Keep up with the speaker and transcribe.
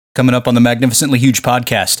Coming up on the Magnificently Huge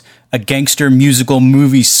podcast, a gangster musical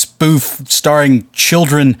movie spoof starring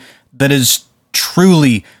children that is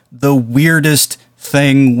truly the weirdest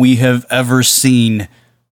thing we have ever seen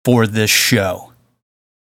for this show.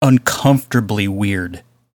 Uncomfortably weird.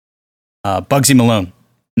 Bugsy Malone,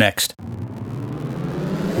 next.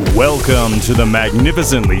 Welcome to the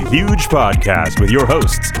Magnificently Huge podcast with your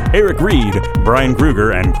hosts, Eric Reed, Brian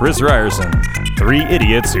Kruger, and Chris Ryerson. Three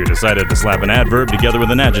idiots who decided to slap an adverb together with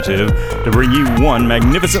an adjective to bring you one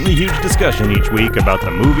magnificently huge discussion each week about the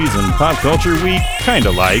movies and pop culture we kinda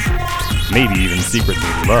like, maybe even secretly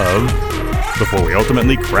love, before we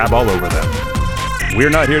ultimately crap all over them. We're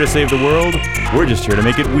not here to save the world, we're just here to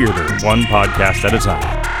make it weirder, one podcast at a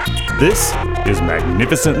time. This is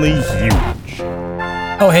Magnificently Huge.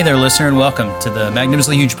 Oh, hey there, listener, and welcome to the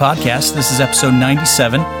Magnificently Huge podcast. This is episode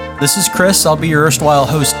 97. This is Chris. I'll be your erstwhile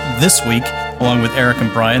host this week, along with Eric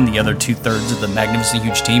and Brian, the other two-thirds of the Magnificently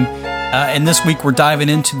Huge team. And this week, we're diving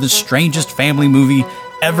into the strangest family movie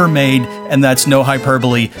ever made, and that's no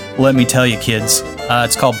hyperbole, let me tell you, kids.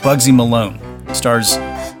 It's called Bugsy Malone. It stars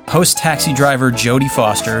host taxi driver Jodie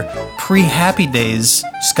Foster, pre-Happy Days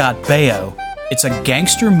Scott Baio. It's a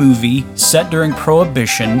gangster movie set during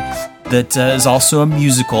Prohibition that is also a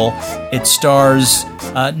musical. It stars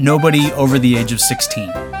nobody over the age of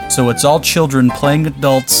 16. So it's all children playing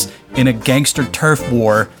adults in a gangster turf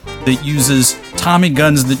war that uses Tommy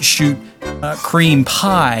guns that shoot cream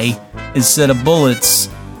pie instead of bullets.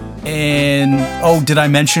 And, oh, did I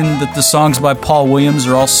mention that the songs by Paul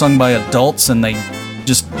Wiliams are all sung by adults and they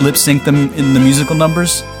just lip sync them in the musical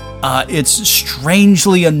numbers? It's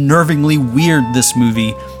strangely, unnervingly weird, this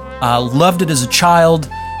movie. Loved it as a child.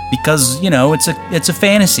 Because, you know, it's a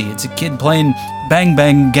fantasy. It's a kid playing Bang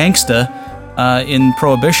Bang Gangsta in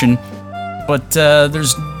Prohibition, but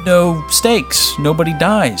there's no stakes. Nobody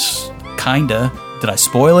dies. Kinda. Did I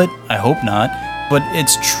spoil it? I hope not. But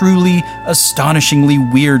it's truly astonishingly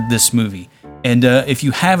weird, this movie. And if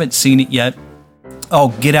you haven't seen it yet,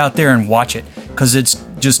 get out there and watch it, because it's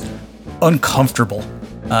just uncomfortable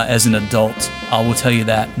as an adult. I will tell you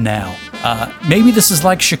that now. Maybe this is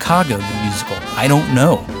like Chicago, the musical. I don't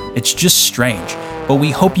know. It's just strange. But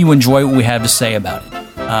we hope you enjoy what we have to say about it.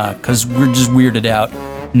 Because we're just weirded out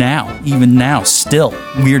now, even now, still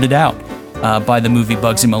weirded out by the movie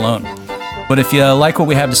Bugsy Malone. But if you like what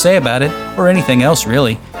we have to say about it, or anything else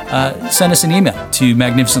really, send us an email to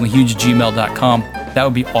magnificentlyhuge@gmail.com. That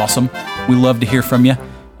would be awesome. We love to hear from you.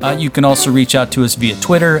 You can also reach out to us via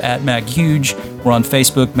Twitter at MagHuge. We're on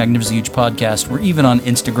Facebook, Magnificently Huge Podcast. We're even on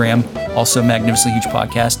Instagram, also Magnificently Huge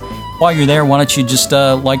Podcast. While you're there, why don't you just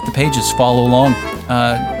like the pages, follow along,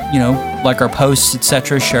 like our posts,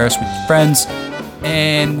 etc. Share us with your friends,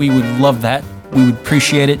 and we would love that. We would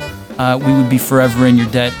appreciate it. We would be forever in your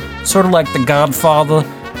debt, sort of like the Godfather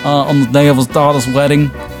on the day of his daughter's wedding.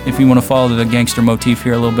 If you want to follow the gangster motif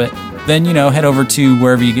here a little bit, then head over to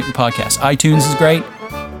wherever you get your podcasts. iTunes is great.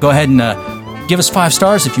 Go ahead and give us 5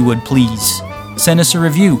 stars if you would, please. Send us a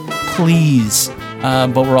review, please.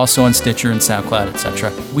 But we're also on Stitcher and SoundCloud,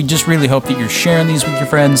 etc. We just really hope that you're sharing these with your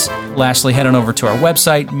friends. Lastly, head on over to our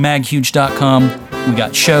website, maghuge.com. We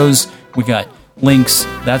got shows, we got links.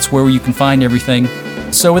 That's where you can find everything.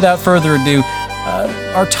 So without further ado,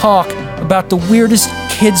 our talk about the weirdest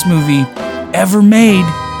kids movie ever made.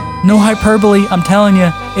 No hyperbole, I'm telling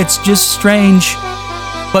you. It's just strange.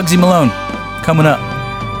 Bugsy Malone, coming up.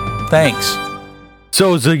 Thanks.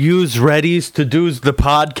 So is the yous ready to do the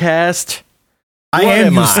podcast? I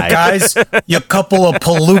am, you guys. You couple of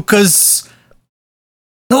palookas.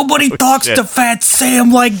 Nobody talks to Fat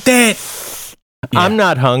Sam like that. Yeah. I'm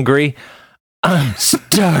not hungry. I'm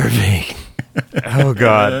starving. Oh,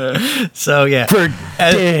 God. So, yeah. For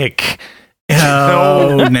dick.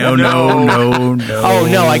 No. Oh,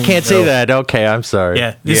 no, I can't say that. Okay, I'm sorry.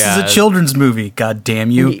 Yeah, this is a children's movie, god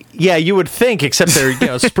damn you. Yeah, you would think, except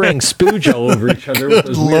they're spraying spooge all over each other with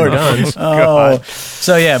those weird guns. Oh.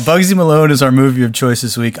 So, yeah, Bugsy Malone is our movie of choice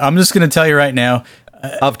this week. I'm just going to tell you right now.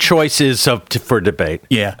 Of choices for debate.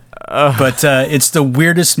 Yeah, but it's the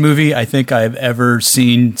weirdest movie I think I've ever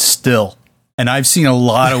seen still. And I've seen a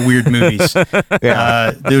lot of weird movies,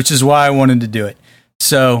 which is why I wanted to do it.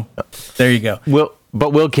 So, there you go.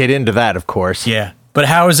 We'll get into that, of course. Yeah. But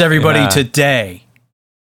how is everybody today?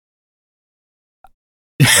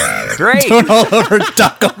 Great. Don't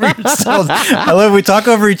talk over yourselves. I love we talk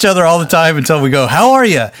over each other all the time until we go, how are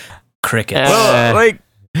you? Crickets.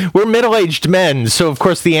 We're middle-aged men, so of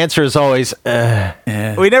course the answer is always,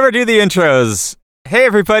 We never do the intros. Hey,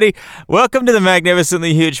 everybody. Welcome to the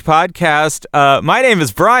Magnificently Huge podcast. My name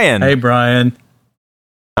is Brian. Hey, Brian.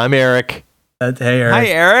 I'm Eric. Hey, Eric. Hi,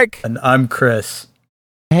 Eric. And I'm Chris.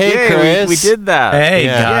 Hey, Yay, Chris. we did that. Hey,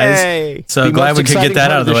 guys. Yay. So The glad most we could get exciting that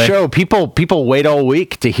part out of the way. show. People wait all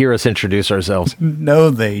week to hear us introduce ourselves. No,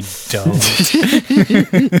 they don't.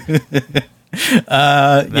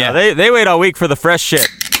 No, they wait all week for the fresh shit.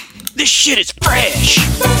 This shit is fresh.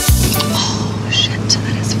 Oh, shit,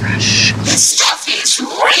 that is fresh. This stuff is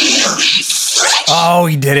really fresh. Oh,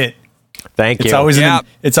 he did it. Thank It's you. always Yeah.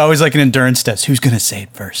 it's always like an endurance test. Who's gonna say it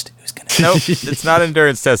first? Who's gonna? Nope, it's not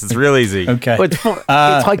endurance test. It's real easy. Okay. But it's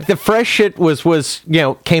like the fresh shit was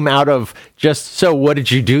came out of just, so what did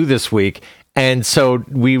you do this week? And so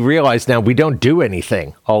we realize now we don't do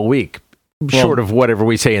anything all week, short of whatever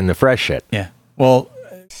we say in the fresh shit. Yeah. Well,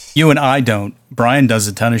 you and I don't. Brian does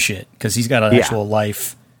a ton of shit because he's got an Yeah. actual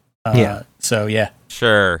life. Yeah. So yeah,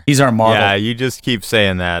 Sure. he's our model. Yeah, you just keep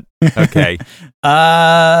saying that. Okay.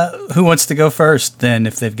 Who wants to go first then?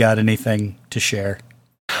 If they've got anything to share.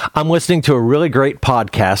 I'm listening to a really great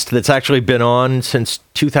podcast that's actually been on since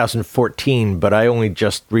 2014, but I only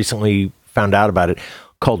just recently found out about it,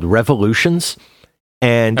 called Revolutions.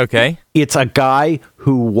 And Okay. it's a guy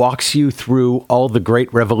who walks you through all the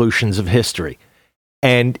great revolutions of history.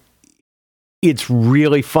 And it's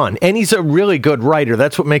really fun. And he's a really good writer.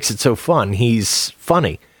 That's what makes it so fun. He's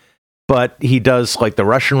funny. But he does like the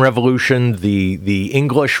Russian Revolution, the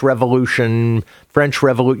English Revolution, French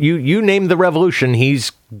Revolution. You name the revolution,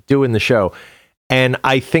 he's doing the show. And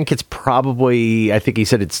I think he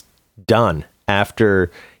said it's done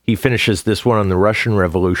after he finishes this one on the Russian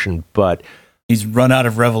Revolution. But He's run out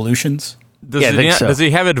of revolutions. Does, Yeah, I think so. does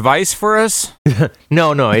he have advice for us?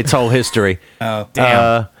 no, it's all history. Oh,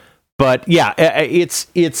 Damn. But yeah, it's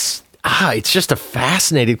just a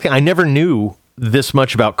fascinating thing. I never knew this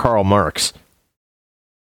much about Karl Marx.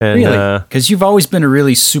 And, really? Because you've always been a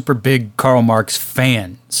really super big Karl Marx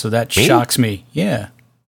fan, so that Me? shocks me. Yeah.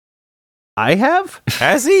 I have?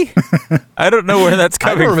 Has he? I don't know where that's I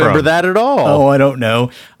coming don't remember from. that at all. Oh, I don't know.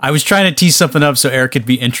 I was trying to tease something up so Eric could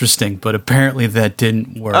be interesting, but apparently that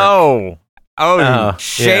didn't work. Oh,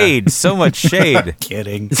 shade. So much shade.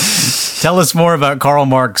 Kidding. Tell us more about Karl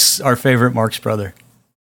Marx, our favorite Marx brother.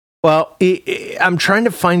 Well, I'm trying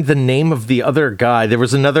to find the name of the other guy. There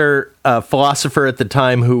was another philosopher at the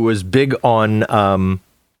time who was big on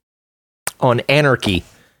anarchy.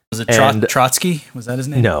 Was it And- Trotsky? Was that his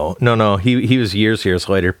name? No. He was years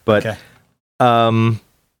later. But Okay.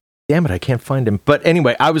 damn it, I can't find him. But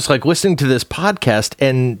anyway, I was like listening to this podcast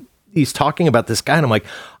and he's talking about this guy and I'm like,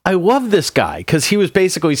 I love this guy, because he was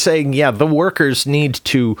basically saying, yeah, the workers need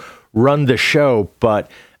to run the show, but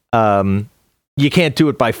you can't do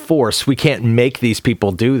it by force. We can't make these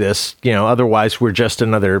people do this, otherwise we're just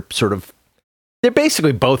another sort of, they're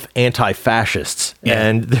basically both anti-fascists. Yeah.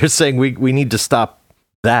 And they're saying we need to stop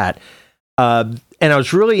that. And I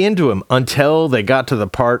was really into him until they got to the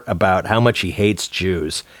part about how much he hates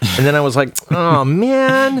Jews. And then I was like, oh,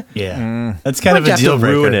 man. Yeah. That's kind Why'd of you a have to deal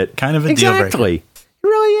breaker. ruin it? Kind of a deal breaker. Exactly. It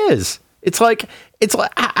really is. It's like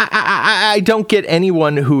I don't get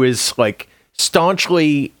anyone who is like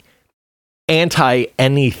staunchly anti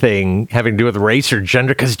anything having to do with race or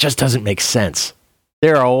gender, because it just doesn't make sense.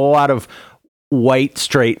 There are a lot of white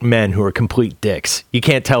straight men who are complete dicks. You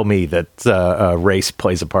can't tell me that race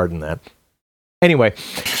plays a part in that. Anyway,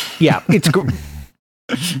 yeah, it's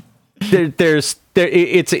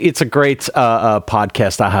it's a great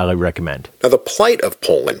podcast. I highly recommend. Now, the plight of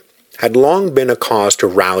Poland had long been a cause to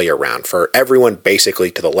rally around for everyone basically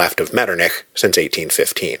to the left of Metternich since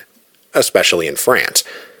 1815, especially in France.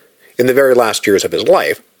 In the very last years of his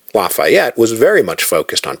life, Lafayette was very much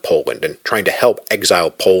focused on Poland and trying to help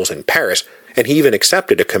exiled Poles in Paris, and he even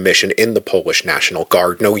accepted a commission in the Polish National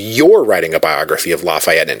Guard. No, you're writing a biography of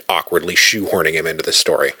Lafayette and awkwardly shoehorning him into the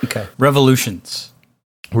story. Okay. Revolutions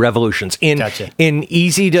in Gotcha. In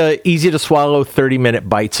easy to swallow 30-minute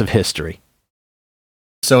bites of history.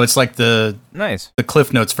 So it's like the Nice.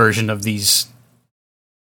 Cliff Notes version of these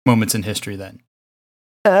moments in history then.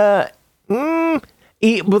 Well,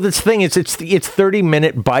 the thing is, it's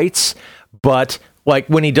 30-minute bites, but like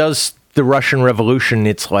when he does the Russian Revolution,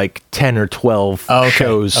 it's like 10 or 12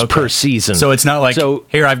 shows per season. So it's not like,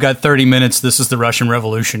 here, I've got 30 minutes, this is the Russian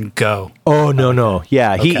Revolution, go. Oh, no.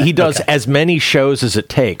 Yeah, Okay, he does as many shows as it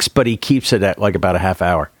takes, but he keeps it at like about a half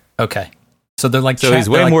hour. Okay. So they're like... So he's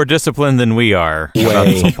way more disciplined than we are about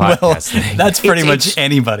this whole podcast Well, thing. that's pretty much It's-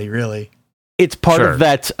 anybody, really. It's part Sure. of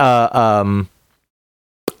that...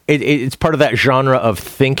 it's part of that genre of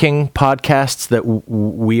thinking podcasts that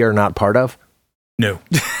we are not part of. No.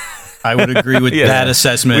 I would agree with Yeah. that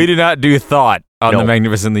assessment. We do not do thought on No. the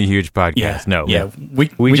Magnificently Huge podcast. Yeah. No. Yeah. We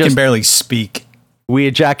We can just- barely speak. We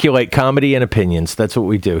ejaculate comedy and opinions. That's what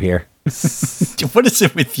we do here. What is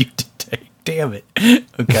it with you today? Damn it.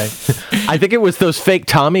 Okay. I think it was those fake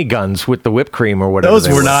Tommy guns with the whipped cream or whatever. Those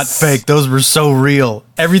were not fake. Those were so real.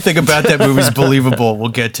 Everything about that movie is believable. We'll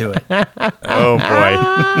get to it. Oh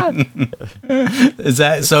boy. Is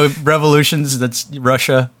that so? Revolutions? That's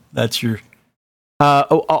Russia. That's your.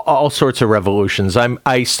 All sorts of revolutions.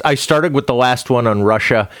 I started with the last one on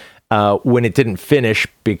Russia when it didn't finish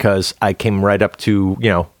because I came right up to,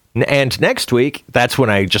 and next week, that's when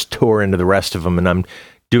I just tore into the rest of them, and I'm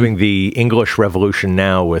doing the English Revolution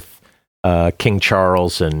now with King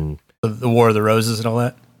Charles and the War of the Roses and all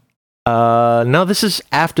that. No, this is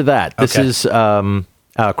after that. This is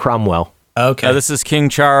Cromwell. Okay. This is King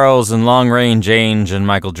Charles and Long Range Ainge and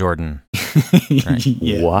Michael Jordan. Right.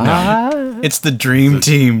 Yeah. What? No. It's the Dream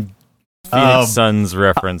Team. Phoenix Suns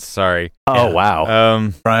reference. Sorry. Oh, wow.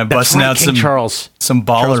 Brian busting out King Charles. Some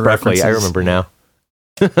baller Charles references. Barkley, I remember now.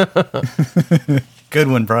 Good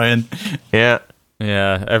one, Brian. Yeah.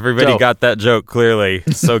 Yeah, everybody got that joke, clearly.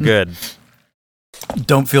 So good.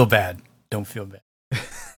 Don't feel bad. Don't feel bad. He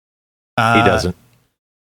doesn't.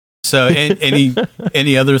 So,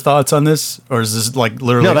 any other thoughts on this, or is this like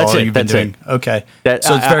literally all you've been doing? Okay, so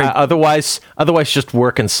it's very otherwise just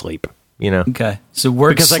work and sleep. Okay, so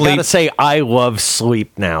work because sleep. I gotta say I love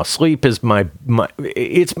sleep now. Sleep is my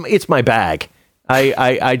it's my bag.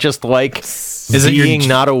 I just like being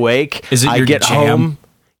not awake. Is it I your get jam? home.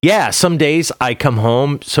 Yeah, some days I come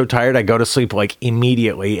home so tired I go to sleep like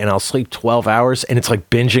immediately, and I'll sleep 12 hours, and it's like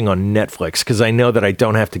binging on Netflix because I know that I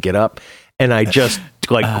don't have to get up, and I just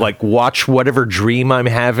like watch whatever dream I'm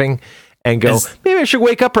having and go, maybe I should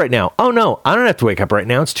wake up right now. Oh no, I don't have to wake up right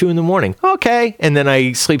now. It's 2 a.m. Okay, and then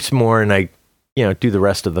I sleep some more, and I do the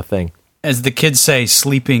rest of the thing. As the kids say,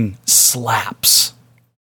 sleeping slaps.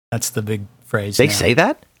 That's the big phrase. They say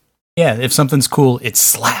that? Yeah, if something's cool, it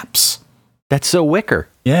slaps. That's so wicker.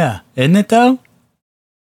 Yeah, isn't it though?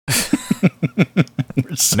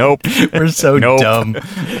 Nope. We're so dumb.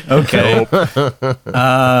 Okay.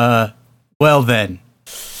 Nope. Well then,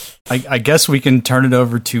 I guess we can turn it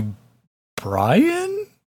over to Brian,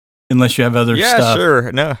 unless you have other stuff. Yeah,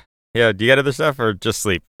 sure. No. Yeah. Do you got other stuff or just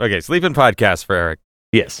sleep? Okay, sleep and podcast for Eric.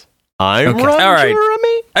 Yes. All right.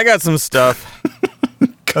 I got some stuff.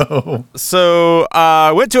 Go. So,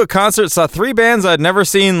 I went to a concert, saw 3 bands I'd never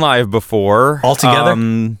seen live before. All together?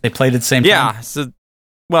 They played at the same time? Yeah. So,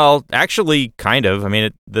 well, actually, kind of. I mean,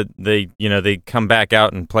 they come back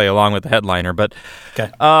out and play along with the headliner. But, okay.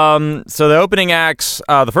 So the opening acts,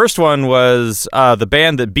 the first one was the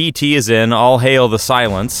band that BT is in, All Hail the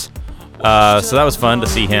Silence. So that was fun to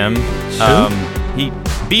see him.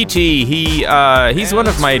 BT, he's one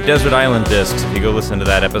of my Desert Island discs, if you go listen to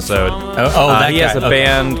that episode. That he has a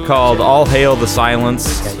band called All Hail the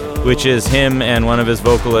Silence, which is him and one of his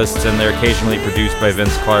vocalists, and they're occasionally produced by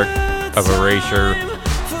Vince Clarke of Erasure.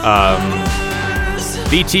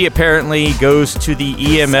 BT apparently goes to the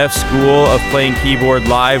EMF school of playing keyboard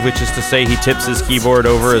live, which is to say he tips his keyboard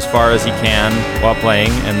over as far as he can while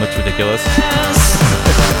playing and looks ridiculous.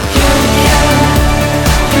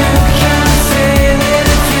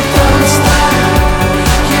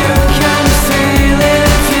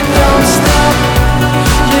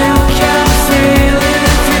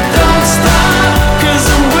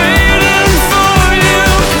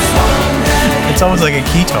 It's almost like a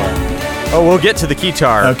keytar. Oh, we'll get to the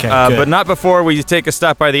keytar. Okay, but not before we take a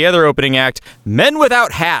stop by the other opening act, Men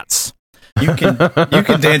Without Hats. You can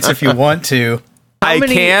dance if you want to. How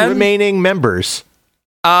many can. remaining members?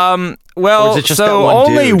 Well, Or is it just that one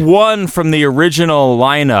only dude? one from the original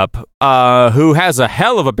lineup who has a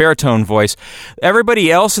hell of a baritone voice.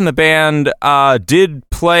 Everybody else in the band did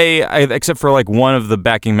play, except for like one of the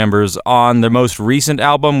backing members, on their most recent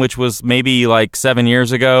album, which was maybe like 7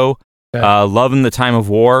 years ago, Love in the Time of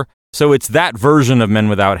War. So it's that version of Men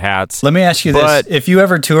Without Hats. Let me ask you this. If you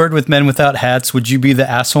ever toured with Men Without Hats, would you be the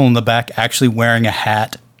asshole in the back actually wearing a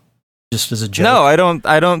hat? Just as a joke? No,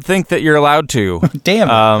 I don't think that you're allowed to. Damn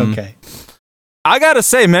it. Okay. I gotta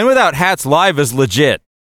say, Men Without Hats live is legit.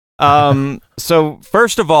 So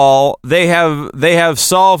first of all, they have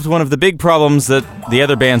solved one of the big problems that the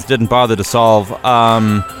other bands didn't bother to solve,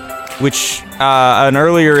 which an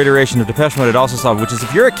earlier iteration of Depeche Mode had also solved, which is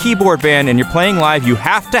if you're a keyboard band and you're playing live, you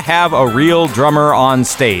have to have a real drummer on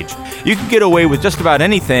stage. You can get away with just about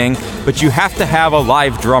anything, but you have to have a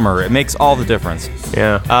live drummer. It makes all the difference.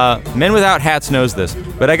 Yeah. Men Without Hats knows this,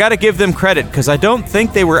 but I got to give them credit because I don't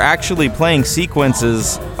think they were actually playing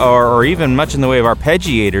sequences or even much in the way of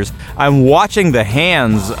arpeggiators. I'm watching the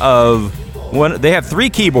hands of one. They have 3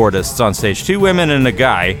 keyboardists on stage, 2 women and a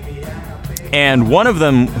guy. And one of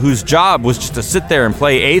them, whose job was just to sit there and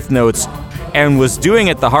play eighth notes, and was doing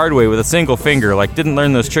it the hard way with a single finger, like didn't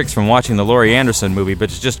learn those tricks from watching the Laurie Anderson movie, but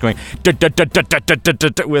just going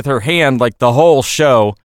with her hand like the whole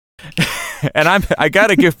show. And I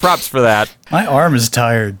gotta give props for that. My arm is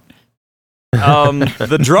tired.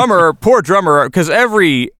 The drummer, poor drummer, because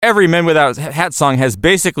every Men Without Hats song has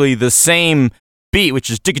basically the same beat, which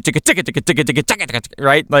is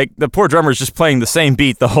right? Like the poor drummer's just playing the same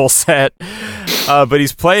beat the whole set, but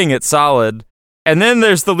he's playing it solid. And then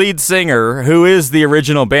there's the lead singer, who is the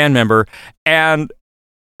original band member, and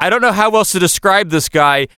I don't know how else to describe this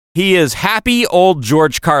guy. He is happy old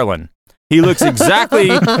George Carlin. He looks exactly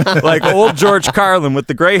like old George Carlin with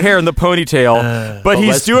the gray hair and the ponytail, but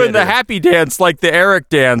he's doing the happy dance like the Eric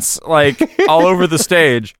dance, like all over the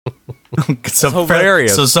stage. It's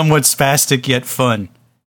hilarious. So somewhat spastic yet fun.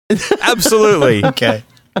 Absolutely. Okay.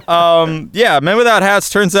 Yeah, Men Without Hats,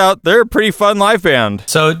 turns out they're a pretty fun live band.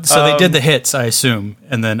 So they did the hits, I assume,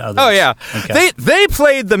 and then others. Oh, yeah. Okay. They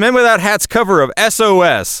played the Men Without Hats cover of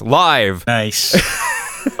S.O.S. live. Nice.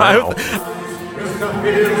 Wow.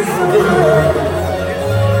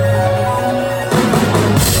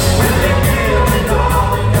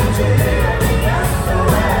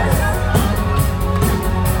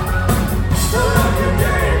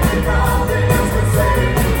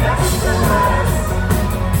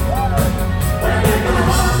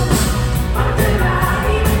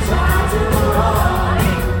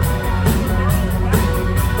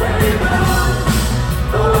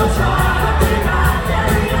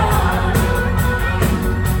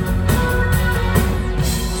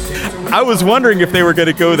 I was wondering if they were going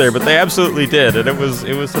to go there, but they absolutely did, and it was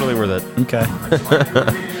totally worth it. Okay.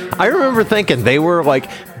 I remember thinking they were like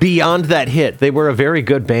beyond that hit. They were a very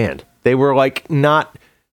good band. They were like not.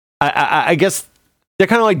 I guess they're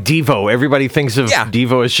kind of like Devo. Everybody thinks of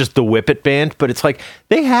Devo as just the Whip It band, but it's like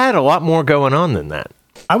they had a lot more going on than that.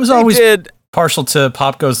 I was always partial to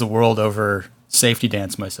Pop Goes the World over Safety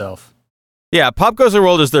Dance myself. Yeah, Pop Goes the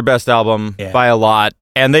World is their best album by a lot.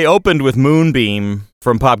 And they opened with Moonbeam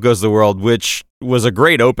from Pop Goes the World, which was a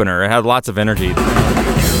great opener. It had lots of energy.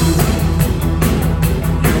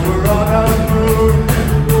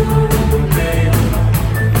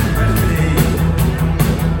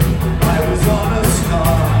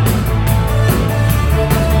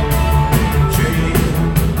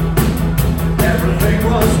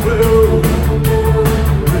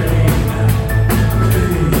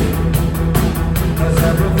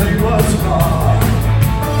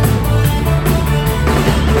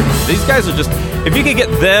 These guys are just, if you could get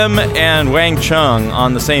them and Wang Chung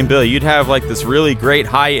on the same bill, you'd have like this really great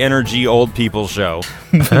high energy old people show.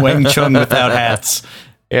 Wang Chung without hats.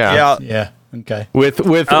 Yeah. Okay. With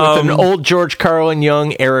an old George Carlin,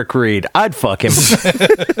 young Eric Reed. I'd fuck him.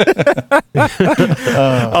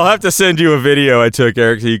 I'll have to send you a video I took,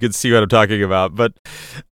 Eric, so you can see what I'm talking about. But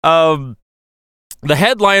the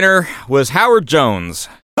headliner was Howard Jones.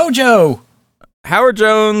 Hojo! Howard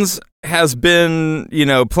Jones has been,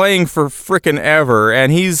 playing for frickin' ever,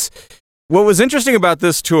 and what was interesting about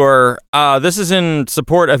this tour, this is in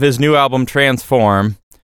support of his new album, Transform,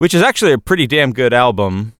 which is actually a pretty damn good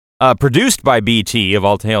album, produced by BT of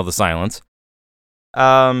All Hail the Silence.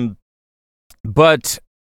 But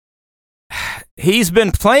he's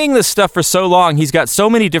been playing this stuff for so long, he's got so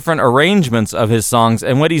many different arrangements of his songs,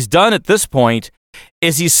 and what he's done at this point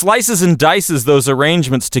is he slices and dices those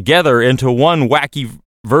arrangements together into one wacky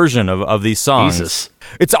version of these songs. Jesus.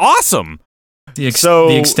 It's awesome. The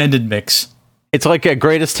extended mix. It's like a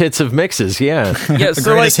greatest hits of mixes, yeah. Yeah,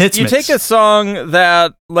 so like you take a song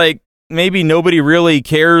that like maybe nobody really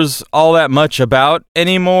cares all that much about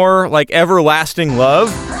anymore, like Everlasting Love,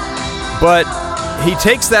 but he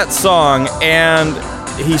takes that song and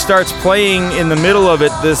he starts playing in the middle of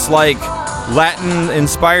it this like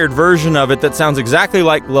Latin-inspired version of it that sounds exactly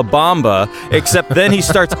like La Bamba, except then he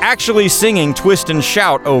starts actually singing Twist and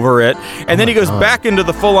Shout over it, and then he goes back into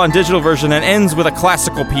the full-on digital version and ends with a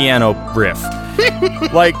classical piano riff.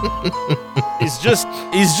 Like,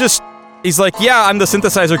 he's like, yeah, I'm the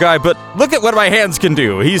synthesizer guy, but look at what my hands can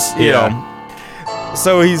do. You know.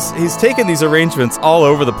 So he's taken these arrangements all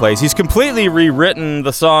over the place. He's completely rewritten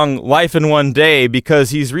the song Life in One Day because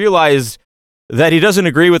he's realized that he doesn't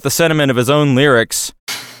agree with the sentiment of his own lyrics.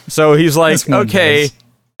 So he's like, okay,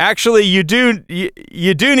 actually you do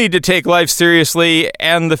need to take life seriously,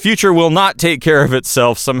 and the future will not take care of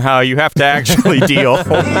itself somehow. You have to actually deal. He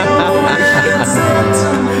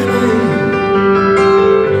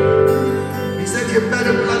said you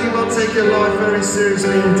better bloody well take your life very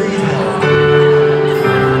seriously indeed.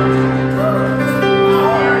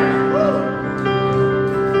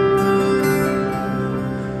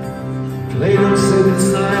 Play those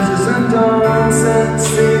synthesizers and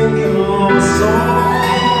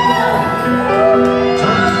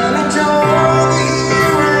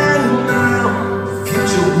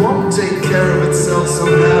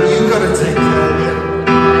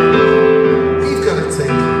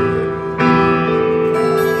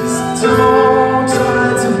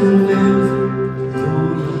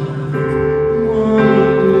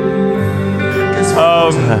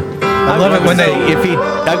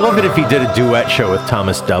I'd love it if he did a duet show with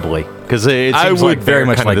Thomas Dudley, because it seems like very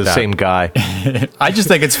much kind like of the that. same guy. I just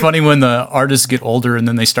think it's funny when the artists get older and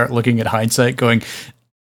then they start looking at hindsight going,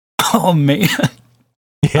 oh man,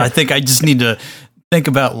 I think I just need to think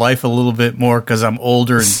about life a little bit more because I'm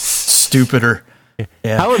older and stupider.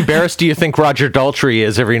 Yeah. How embarrassed do you think Roger Daltrey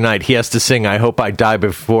is every night? He has to sing "I Hope I Die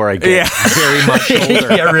Before I Get Very Much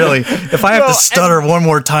Older." Yeah, really. If I have to stutter one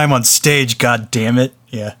more time on stage, god damn it.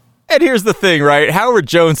 Yeah. And here's the thing, right? Howard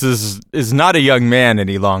Jones is not a young man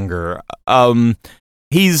any longer. The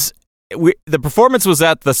performance was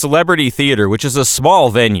at the Celebrity Theater, which is a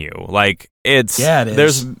small venue. Like it is.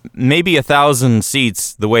 There's maybe 1,000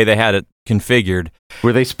 seats the way they had it configured.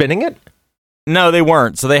 Were they spinning it? No, they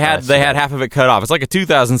weren't. So they had half of it cut off. It's like a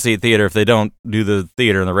 2,000 seat theater if they don't do the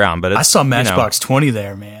theater in the round. But I saw Matchbox 20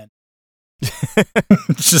 there, man.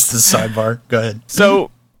 It's just a sidebar. Go ahead.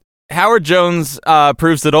 So Howard Jones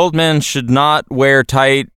proves that old men should not wear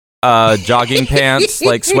tight jogging pants,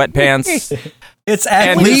 like sweatpants. It's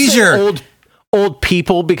athleisure. Old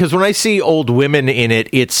people, because when I see old women in it,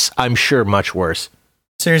 it's, I'm sure, much worse.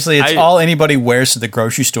 Seriously, it's all anybody wears to the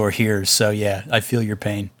grocery store here. So yeah, I feel your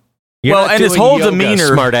pain. And his whole demeanor,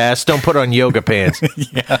 smart ass, don't put on yoga pants.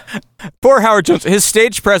 Yeah. Poor Howard Jones.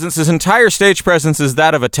 His entire stage presence is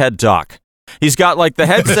that of a TED Talk. He's got like the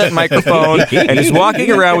headset microphone, and he's walking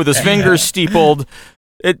around with his fingers steepled.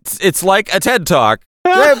 It's like a TED Talk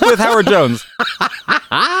with Howard Jones.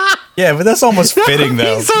 Yeah, but that's almost fitting,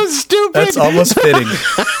 though. He's so stupid. That's almost fitting.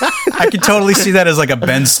 I can totally see that as like a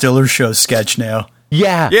Ben Stiller show sketch now.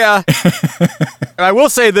 Yeah. I will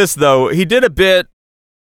say this though, he did a bit.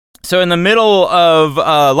 So in the middle of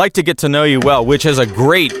Like to Get to Know You Well, which has a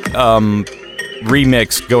great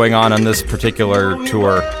remix going on this particular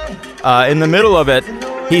tour, in the middle of it,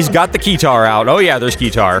 he's got the keytar out. Oh yeah, there's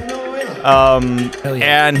keytar.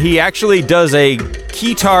 And he actually does a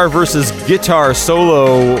keytar versus guitar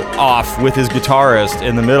solo off with his guitarist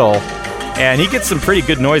in the middle. And he gets some pretty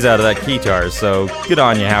good noise out of that keytar, so good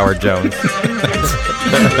on you, Howard Jones.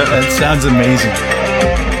 That sounds amazing.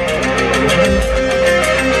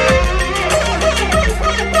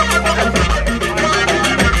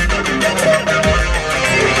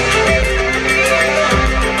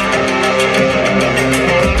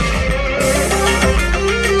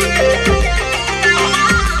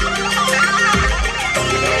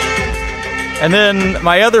 And then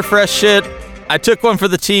my other fresh shit, I took one for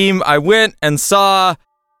the team. I went and saw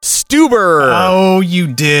Stuber. Oh,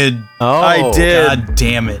 you did. Oh, I did. God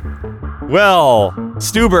damn it. Well,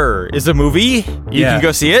 Stuber is a movie. You can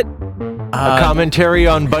go see it. A commentary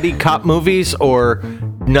on buddy cop movies, or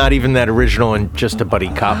not even that original and just a buddy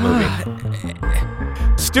cop movie?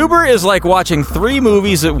 Stuber is like watching 3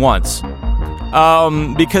 movies at once,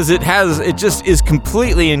 because it just is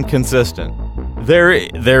completely inconsistent.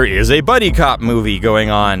 There is a buddy cop movie going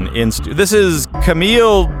on in this is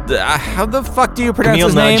Camille. How the fuck do you pronounce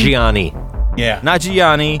his name? Nanjiani. Yeah.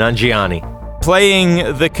 Nanjiani.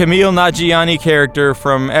 Playing the Camille Nanjiani character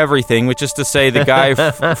from Everything, which is to say the guy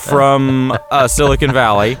from Silicon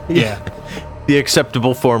Valley. Yeah. The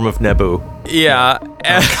acceptable form of Naboo. Yeah.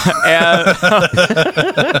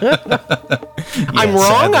 I'm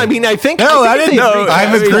wrong? Sadly. I mean, I think... No, I didn't know.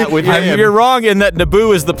 I'm agreeing with him. You're wrong in that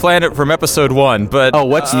Naboo is the planet from episode 1, but... Oh,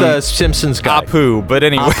 what's the Simpsons guy? Apu, but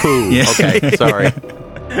anyway. Apu. Yeah. Okay, sorry.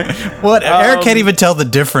 What? Eric can't even tell the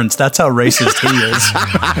difference. That's how racist he is.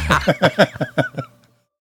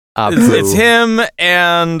 It's him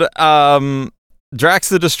and Drax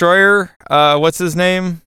the Destroyer. What's his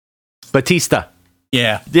name? Batista.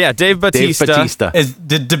 Yeah. Yeah, Dave Bautista.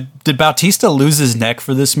 Did Bautista lose his neck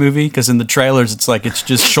for this movie? Because in the trailers, it's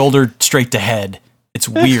just shoulder straight to head. It's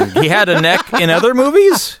weird. He had a neck in other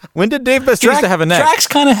movies? When did Dave Bautista have a neck? Drax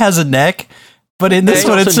kind of has a neck, but in this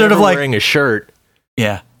one, it's sort of like wearing a shirt.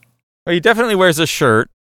 Yeah. Well, he definitely wears a shirt.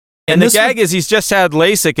 And the gag is he's just had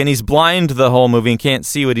LASIK and he's blind the whole movie and can't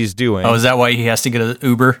see what he's doing. Oh, is that why he has to get an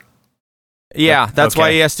Uber? Yeah, that's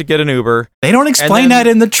why he has to get an Uber. They don't explain that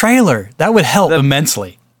in the trailer. That would help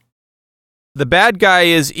immensely. The bad guy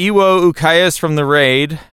is Iwo Ukayas from The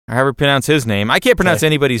Raid, or however you pronounce his name. I can't pronounce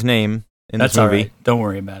anybody's name in this movie. All right. Don't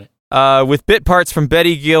worry about it. With bit parts from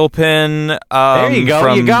Betty Gilpin. There you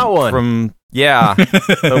go. You got one.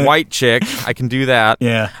 The white chick. I can do that.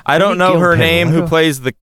 Yeah. I don't know her name, who plays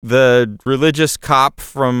the religious cop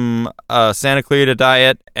from Santa Clarita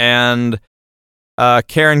Diet, and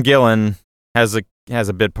Karen Gillan has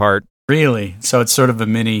a bit part. Really? So it's sort of a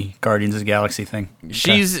mini Guardians of the Galaxy thing. Okay.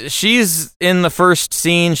 She's in the first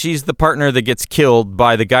scene. She's the partner that gets killed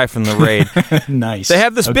by the guy from The Raid. Nice. They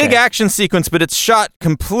have this big action sequence, but it's shot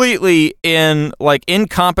completely in like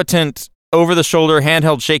incompetent over-the-shoulder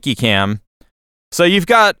handheld shaky cam. So you've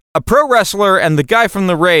got a pro wrestler and the guy from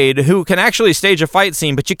the raid who can actually stage a fight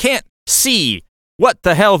scene, but you can't see what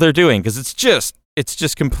the hell they're doing because it's just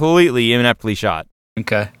completely ineptly shot.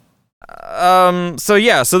 Okay.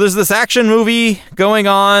 So there's this action movie going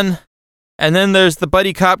on, and then there's the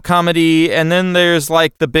buddy cop comedy, and then there's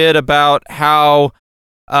like the bit about how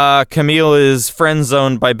Camille is friend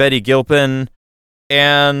zoned by Betty Gilpin,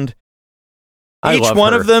 and each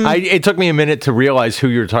one of them. It took me a minute to realize who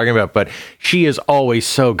you were talking about, but she is always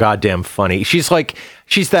so goddamn funny. She's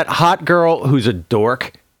that hot girl who's a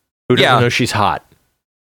dork who doesn't know she's hot.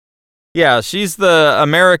 Yeah, she's the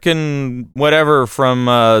American whatever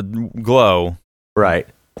from Glow. Right.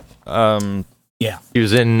 Yeah. She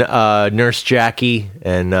was in Nurse Jackie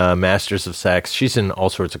and Masters of Sex. She's in all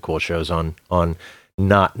sorts of cool shows on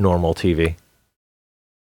not normal TV.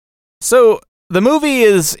 So the movie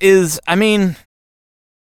is I mean,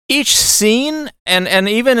 each scene and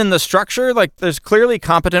even in the structure, like there's clearly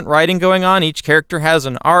competent writing going on. Each character has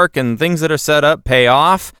an arc and things that are set up pay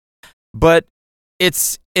off. But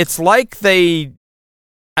it's like I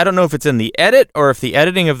don't know if it's in the edit or if the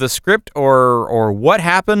editing of the script or what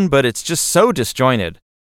happened, but it's just so disjointed.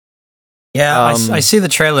 Yeah, I see the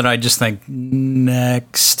trailer and I just think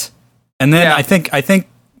next, and then I think I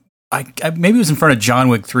maybe it was in front of John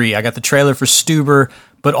Wick 3. I got the trailer for Stuber,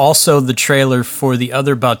 but also the trailer for the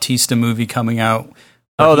other Bautista movie coming out.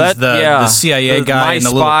 Oh, the CIA guy and the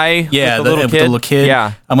spy, the little kid.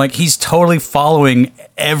 Yeah, I'm like, he's totally following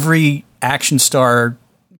every action star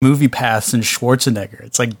movie paths in Schwarzenegger.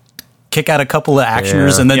 It's like kick out a couple of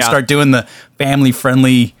actioners and then start doing the family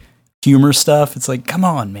friendly humor stuff. It's like, come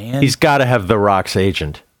on, man. He's got to have The Rock's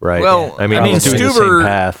agent, right? Well, I mean he's doing the same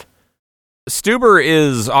path. Stuber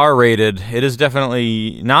is R-rated. It is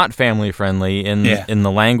definitely not family friendly in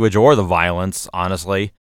the language or the violence,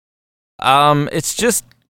 honestly. It's just,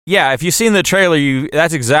 if you've seen the trailer,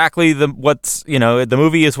 that's exactly the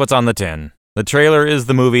movie is what's on the tin. The trailer is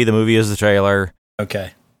the movie is the trailer.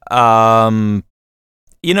 Okay.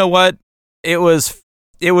 You know what? It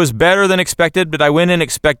was better than expected, but I went in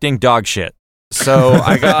expecting dog shit. So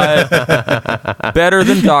I got better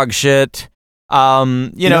than dog shit.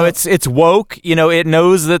 It's woke. It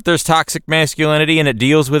knows that there's toxic masculinity and it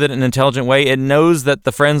deals with it in an intelligent way. It knows that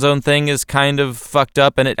the friend zone thing is kind of fucked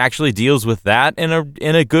up and it actually deals with that in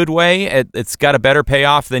a good way. It's got a better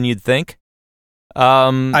payoff than you'd think.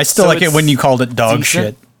 I still like it when you called it dog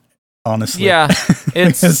shit. Honestly, yeah,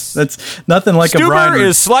 it's that's nothing like Stuber a Brian.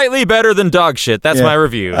 Is slightly better than dog shit. That's my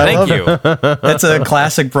review. Thank you. That's a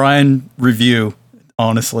classic Brian review.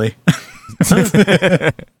 Honestly,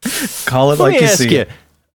 call it like you see.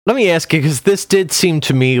 Let me ask you, because this did seem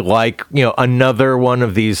to me like another one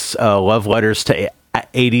of these love letters to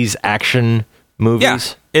 80s action movies.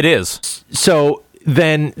 Yeah, it is. So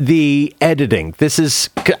then the editing.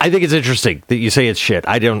 I think it's interesting that you say it's shit.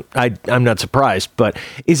 I'm not surprised, but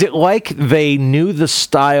is it like they knew the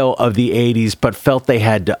style of the 80s but felt they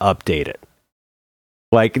had to update it?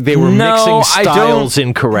 Like they were mixing styles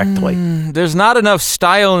incorrectly. There's not enough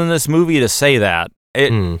style in this movie to say that.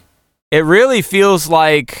 It really feels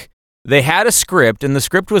like they had a script and the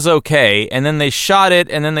script was okay, and then they shot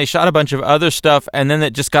it, and then they shot a bunch of other stuff, and then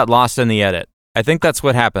it just got lost in the edit. I think that's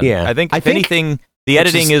what happened. Yeah. I think anything, the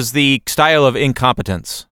editing is the style of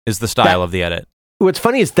incompetence, is the style of the edit. What's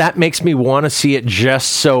funny is that makes me want to see it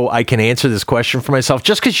just so I can answer this question for myself.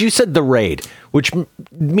 Just because you said The Raid, which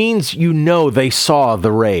means they saw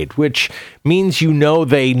The Raid, which means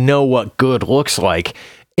they know what good looks like.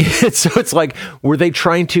 So it's like, were they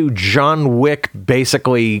trying to John Wick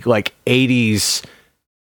basically like 80s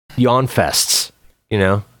yawn fests,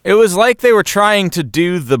 It was like they were trying to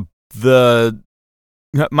do the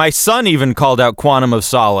my son even called out Quantum of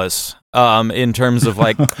Solace. In terms of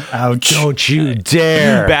like, ouch! Don't you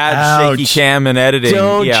dare! Bad shaky cam and editing.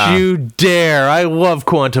 Don't you dare! I love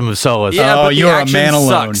Quantum of Solace. Yeah, but you're a man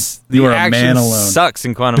alone. You are a man alone. Sucks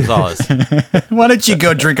in Quantum of Solace. Why don't you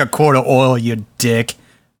go drink a quart of oil, you dick?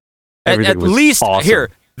 At least awesome. Here,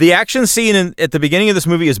 the action scene at the beginning of this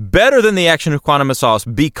movie is better than the action of Quantum of Solace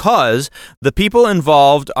because the people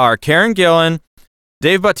involved are Karen Gillan,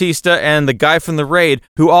 Dave Bautista, and the guy from the Raid,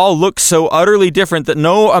 who all look so utterly different that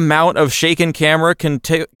no amount of shaken camera can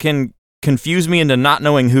confuse me into not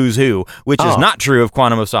knowing who's who, which is not true of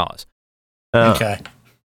Quantum of Solace. Okay.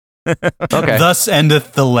 Okay. Thus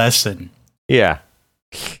endeth the lesson. Yeah.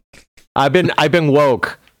 I've been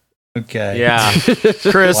woke. Okay. Yeah.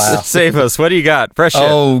 Chris, save us. What do you got? Fresh shit.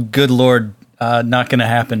 Oh, good Lord. Not going to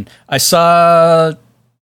happen. I saw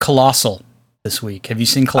Colossal this week. Have you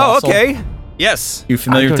seen Colossal? Oh, okay. Yes. You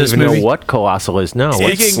familiar with this I don't even movie? know what Colossal is. No,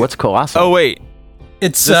 what's Colossal? Oh, wait.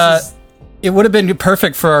 It's it would have been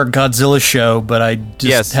perfect for our Godzilla show, but I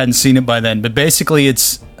just hadn't seen it by then. But basically,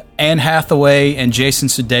 it's Anne Hathaway and Jason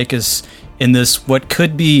Sudeikis in this what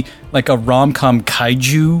could be like a rom-com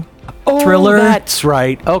kaiju thriller. That's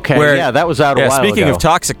right. Okay, that was out a while speaking ago. of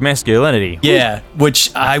toxic masculinity. Yeah,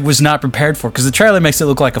 which I was not prepared for, because the trailer makes it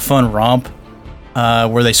look like a fun romp.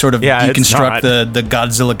 Where they sort of deconstruct the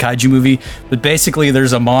Godzilla kaiju movie. But basically,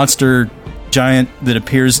 there's a monster giant that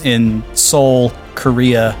appears in Seoul,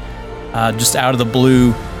 Korea, just out of the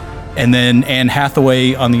blue. And then Anne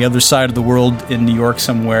Hathaway on the other side of the world in New York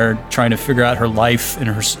somewhere, trying to figure out her life in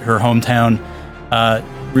her hometown,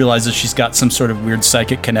 realizes she's got some sort of weird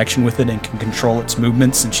psychic connection with it and can control its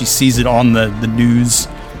movements. And she sees it on the news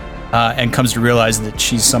and comes to realize that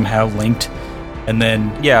she's somehow linked. And then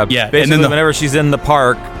basically and then whenever she's in the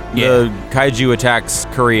park, the kaiju attacks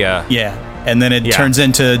Korea. Yeah, and then it turns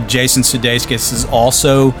into Jason Sudeikis is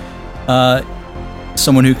also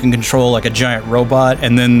someone who can control like a giant robot,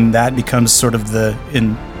 and then that becomes sort of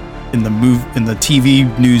in the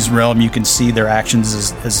TV news realm. You can see their actions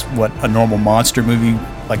as what a normal monster movie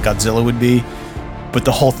like Godzilla would be, but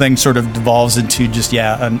the whole thing sort of devolves into just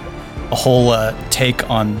a whole take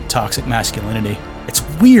on toxic masculinity. It's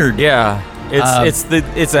weird. Yeah.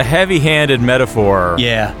 It's a heavy-handed metaphor.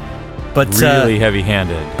 Yeah, but really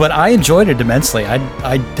heavy-handed. But I enjoyed it immensely.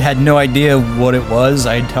 I had no idea what it was.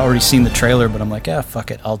 I'd already seen the trailer, but I'm like,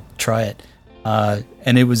 fuck it, I'll try it.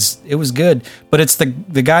 And it was good. But it's the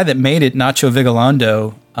guy that made it, Nacho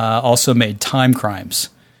Vigalondo, also made Time Crimes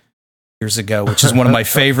years ago, which is one of my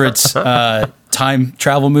favorites time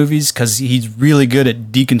travel movies, because he's really good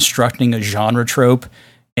at deconstructing a genre trope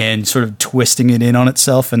and sort of twisting it in on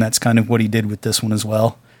itself, and that's kind of what he did with this one as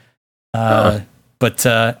well. But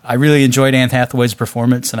I really enjoyed Anne Hathaway's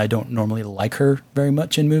performance, and I don't normally like her very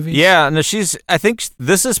much in movies. Yeah, no, I think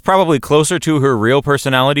this is probably closer to her real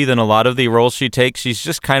personality than a lot of the roles she takes. She's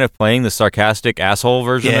just kind of playing the sarcastic asshole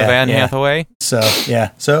version of Anne Hathaway. So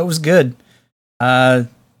it was good. So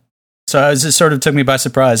it just sort of took me by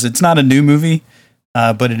surprise. It's not a new movie,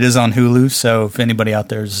 but it is on Hulu, so if anybody out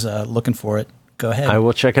there is looking for it, go ahead. I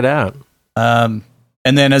will check it out. And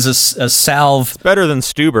then as a salve... It's better than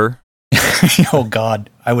Stuber. Oh, God.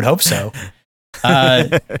 I would hope so.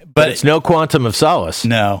 But it's no Quantum of Solace.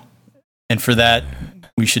 No. And for that,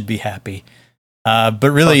 we should be happy. But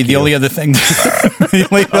really, the only other thing...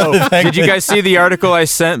 Did you guys see the article I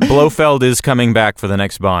sent? Blofeld is coming back for the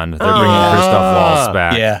next Bond. They're bringing Christoph Waltz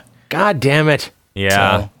back. Yeah. God damn it.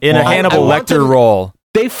 Yeah. In a Hannibal Lecter role.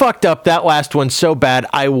 They fucked up that last one so bad.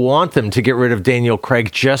 I want them to get rid of Daniel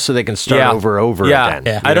Craig just so they can start over again.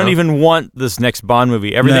 Yeah. I don't even want this next Bond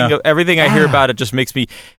movie. Everything I hear about it just makes me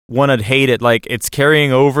want to hate it. Like, it's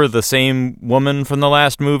carrying over the same woman from the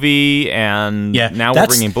last movie, and now we're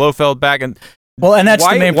bringing Blofeld back. And that's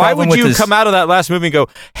the main problem. Why would you come out of that last movie and go,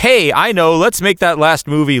 "Hey, I know, let's make that last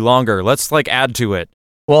movie longer. Let's add to it."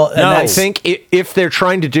 Well, and I think if they're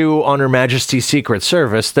trying to do On Her Majesty's Secret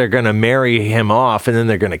Service, they're going to marry him off, and then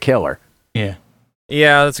they're going to kill her. Yeah.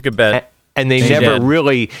 Yeah, that's a good bet. And they never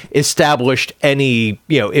really established any,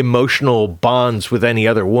 emotional bonds with any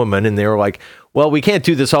other woman, and they were like, well, we can't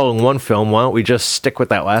do this all in one film. Why don't we just stick with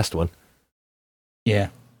that last one? Yeah.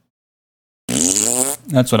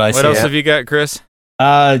 That's what I say. What else have you got, Chris?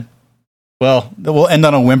 Well, we'll end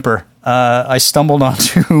on a whimper. I stumbled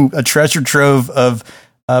onto a treasure trove of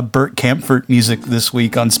Bert Kaempfert music this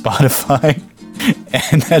week on Spotify,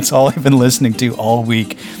 and that's all I've been listening to all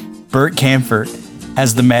week. Bert Kaempfert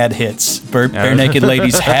has the mad hits. Bare Naked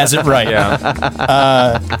Ladies has it right.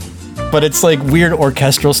 But it's like weird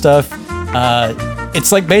orchestral stuff.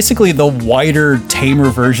 It's like basically the whiter, tamer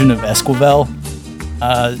version of Esquivel.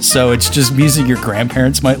 So it's just music your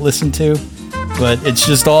grandparents might listen to. But it's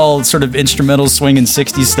just all sort of instrumental swinging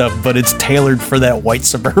 60s stuff, but it's tailored for that white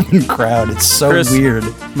suburban crowd. It's so weird.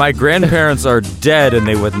 My grandparents are dead and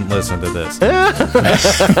they wouldn't listen to this.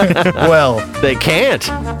 Well, they can't.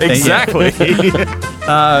 Exactly.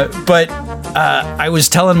 But I was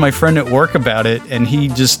telling my friend at work about it, and he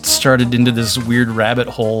just started into this weird rabbit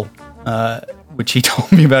hole, which he told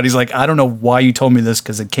me about. He's like, I don't know why you told me this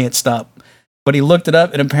because it can't stop. But he looked it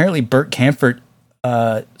up, and apparently Bert Kaempfert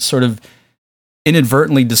sort of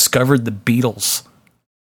inadvertently discovered the Beatles,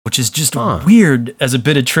 which is just weird as a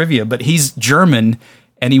bit of trivia. But he's German,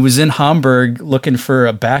 and he was in Hamburg looking for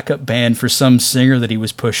a backup band for some singer that he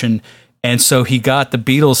was pushing, and so he got the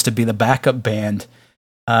Beatles to be the backup band,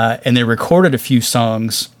 and they recorded a few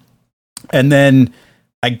songs. And then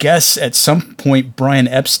I guess at some point Brian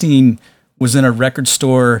Epstein was in a record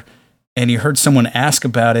store, and he heard someone ask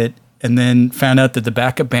about it, and then found out that the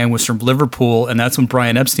backup band was from Liverpool, and that's when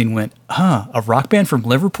Brian Epstein went, a rock band from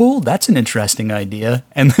Liverpool? That's an interesting idea.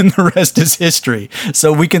 And then the rest is history.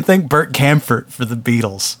 So we can thank Bert Kaempfert for the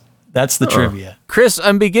Beatles. That's the trivia. Chris,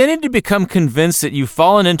 I'm beginning to become convinced that you've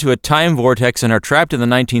fallen into a time vortex and are trapped in the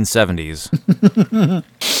 1970s.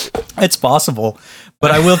 It's possible.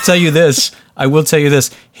 But I will tell you this.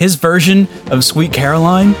 His version of Sweet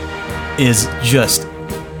Caroline is just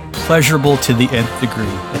pleasurable to the nth degree.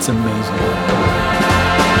 It's amazing.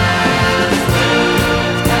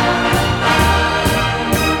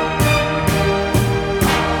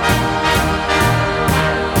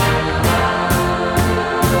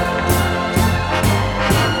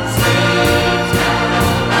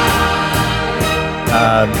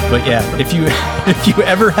 But yeah, if you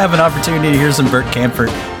ever have an opportunity to hear some Bert Kaempfert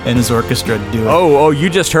and his orchestra, do it. Oh, you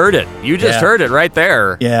just heard it. You just heard it right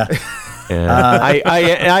there. Yeah.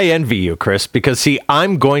 I envy you, Chris, because see,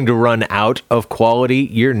 I'm going to run out of quality.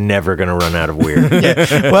 You're never going to run out of weird.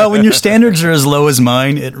 Yeah. Well, when your standards are as low as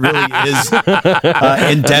mine, it really is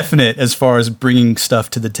indefinite as far as bringing stuff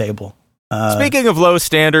to the table. Speaking of low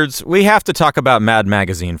standards, we have to talk about Mad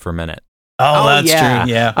Magazine for a minute. Oh, that's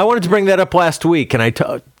true. Yeah, I wanted to bring that up last week, and I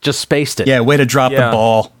just spaced it. Yeah, way to drop the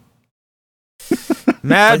ball.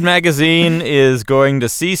 Mad Magazine is going to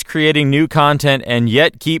cease creating new content and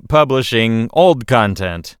yet keep publishing old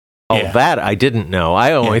content. Oh, that I didn't know.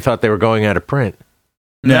 I only thought they were going out of print.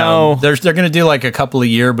 No, they're going to do like a couple a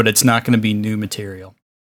year, but it's not going to be new material.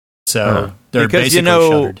 So they're because basically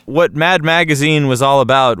shuttered. What Mad Magazine was all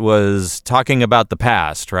about was talking about the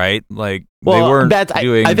past, right? Like they weren't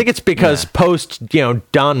doing. I think it's because post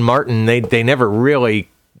Don Martin, they never really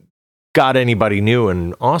got anybody new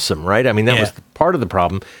and awesome, right? I mean, that was part of the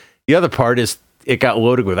problem. The other part is it got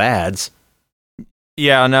loaded with ads.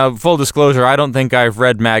 Yeah, now, full disclosure, I don't think I've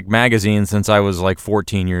read Mad Magazine since I was like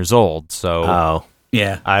 14 years old. So,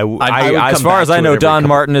 yeah. I as far as I know, Don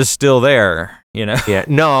Martin is still there, Yeah,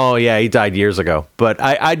 no, he died years ago. But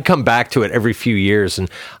I'd come back to it every few years, and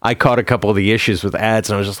I caught a couple of the issues with ads,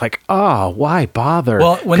 and I was just like, oh, why bother?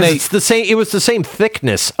 Well, it's the same. It was the same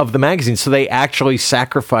thickness of the magazine, so they actually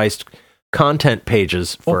sacrificed content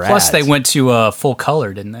pages for plus ads. They went to full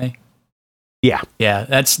color, didn't they? Yeah.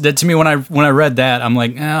 That's to me when I read that, I'm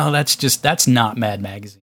like, oh, that's not Mad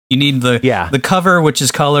Magazine. You need the cover, which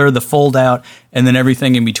is color, the fold out, and then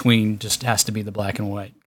everything in between just has to be the black and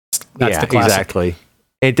white. That's the classic. Exactly.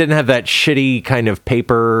 It didn't have that shitty kind of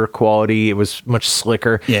paper quality. It was much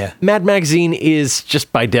slicker. Yeah. Mad Magazine is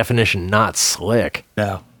just by definition not slick.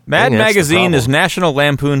 No. Mad Magazine is National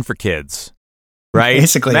Lampoon for kids, right?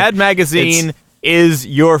 Basically. Mad Magazine is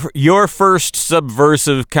your first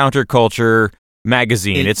subversive counterculture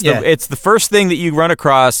magazine. It's the first thing that you run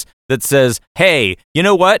across that says, "Hey, you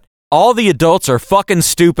know what? All the adults are fucking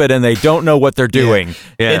stupid and they don't know what they're doing."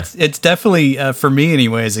 Yeah. It's definitely for me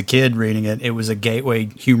anyway. As a kid reading it, it was a gateway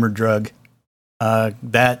humor drug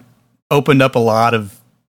that opened up a lot of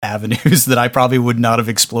avenues that I probably would not have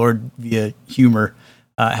explored via humor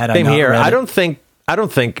had I not read it. I don't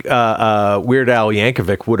think Weird Al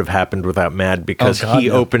Yankovic would have happened without Mad because he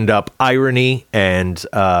opened up irony and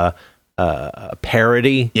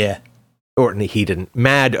parody. Yeah. Or he didn't.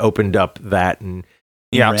 Mad opened up that, and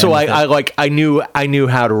so I knew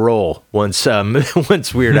how to roll once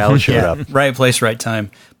Weird Al showed up. Right place, right time.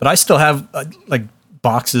 But I still have like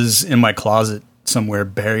boxes in my closet somewhere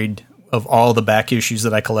buried of all the back issues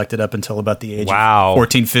that I collected up until about the age of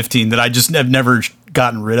 14, 15 that I just have never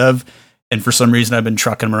gotten rid of. And for some reason, I've been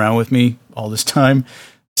trucking them around with me all this time.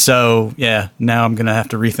 So, now I'm going to have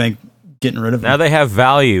to rethink getting rid of them. Now they have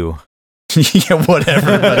value. Yeah,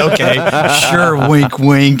 whatever. But okay. Sure, wink,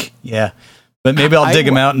 wink. Yeah. But maybe I'll dig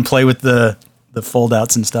them out and play with the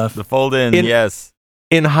fold-outs and stuff. The fold-in, yes.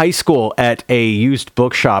 In high school, at a used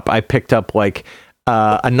bookshop, I picked up, like,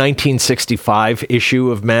 a 1965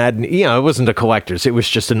 issue of Mad. It wasn't a collector's. It was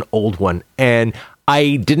just an old one. And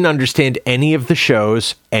I didn't understand any of the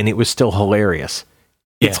shows, and it was still hilarious.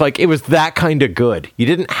 Yeah. It's like, it was that kind of good. You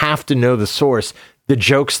didn't have to know the source. The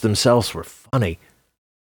jokes themselves were funny.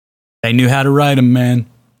 They knew how to write them, man.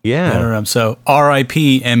 Yeah. So,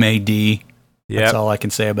 R.I.P. M.A.D. Yep. That's all I can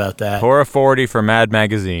say about that. Pour a 40 for Mad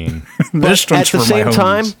Magazine. This at the same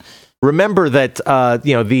time, remember that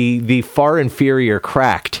the far inferior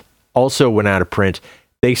Cracked also went out of print.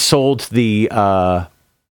 They sold the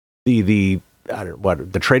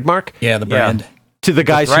trademark? Yeah, the brand. To the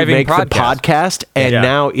guys who make the podcast, and Yeah.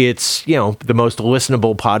 now it's, the most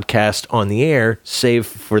listenable podcast on the air, save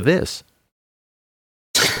for this.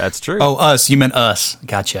 That's true. Oh, us. You meant us.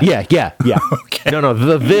 Gotcha. Yeah. Okay. No,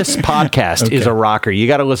 This podcast is a rocker. You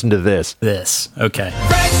got to listen to this. This. Okay.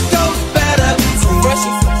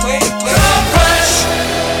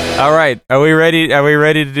 All right. Are we ready? Are we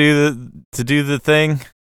ready to do the thing?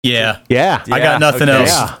 Yeah. Yeah. I got nothing okay.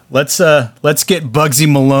 else. Yeah. Let's get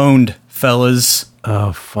Bugsy Malone, fellas.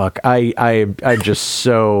 Oh fuck! I'm just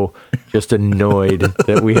so annoyed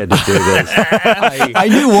that we had to do this. I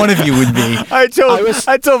knew one of you would be. I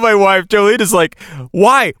told my wife, Jolene, like,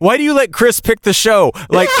 why do you let Chris pick the show?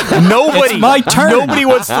 Like, nobody, It's my turn. Nobody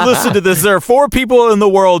wants to listen to this. There are 4 people in the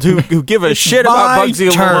world who give a shit about my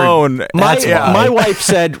Bugsy turn. Malone. My wife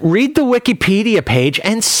said, read the Wikipedia page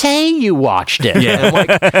and say you watched it. Yeah. And I'm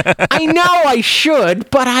like, I know I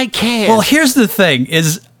should, but I can't. Well, here's the thing: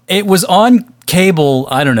 is it was on cable,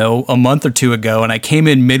 I don't know, a month or 2 ago, and I came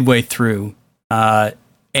in midway through,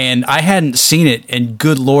 and I hadn't seen it in,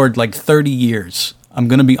 good Lord, like 30 years. I'm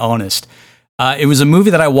going to be honest. It was a movie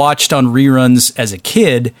that I watched on reruns as a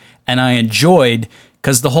kid, and I enjoyed,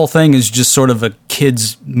 because the whole thing is just sort of a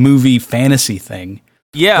kid's movie fantasy thing.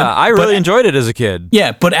 Yeah, I really enjoyed it as a kid.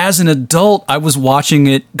 Yeah, but as an adult, I was watching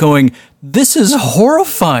it going, this is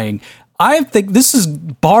horrifying. I think this is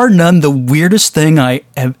bar none the weirdest thing I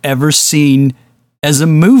have ever seen as a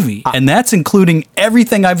movie. And that's including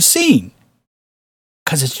everything I've seen.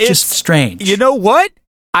 Because it's just strange. You know what?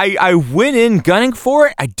 I went in gunning for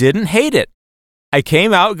it. I didn't hate it. I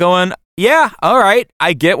came out going, yeah, all right.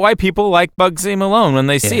 I get why people like Bugsy Malone when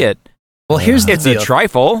they see it. Well, here's the It's deal. a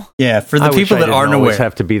trifle. Yeah, for the people that aren't aware.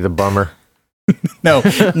 have to be the bummer. No,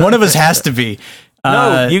 one of us has to be.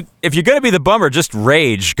 No, if you're going to be the bummer, just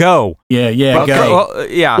rage. Go. Yeah, Okay. go.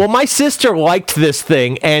 Yeah. Well, my sister liked this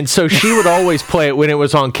thing, and so she would always play it when it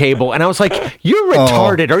was on cable. And I was like, "You're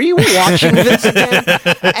retarded. Are you watching this again?"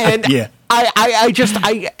 And Yeah. I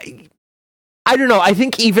don't know. I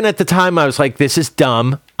think even at the time, I was like, "This is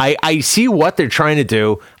dumb." I see what they're trying to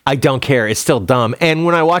do. I don't care. It's still dumb. And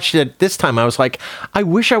when I watched it this time, I was like, I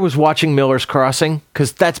wish I was watching Miller's Crossing,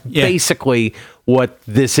 because that's basically what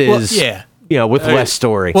this is. Well, yeah. You know, with less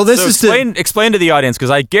story. Well, this So is explain to the audience, because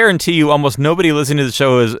I guarantee you almost nobody listening to the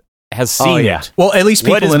show has seen it. Well, at least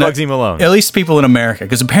people What is in Bugsy Malone? At least people in America,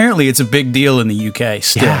 because apparently it's a big deal in the UK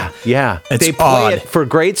still. Yeah. It's They play odd. it for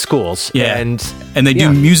grade schools. Yeah, And they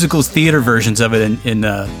do musical theater versions of it in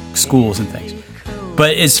schools and things.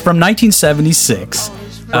 But it's from 1976.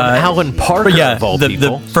 Alan Parker, of all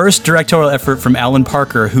people. The first directorial effort from Alan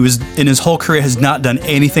Parker, who is in his whole career has not done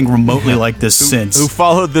anything remotely like this since. Who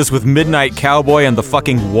followed this with Midnight Cowboy and The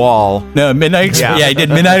Fucking Wall. No, Midnight Express. Yeah, he did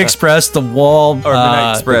Midnight Express, The Wall, Or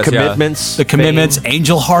Midnight Express, Commitments. The Commitments, Fame.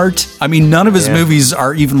 Angel Heart. I mean, none of his movies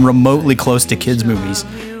are even remotely close to kids' movies,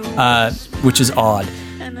 which is odd.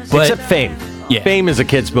 But Except Fame. Yeah. Fame is a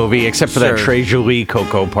kid's movie, except for that Sure. Trey Jolie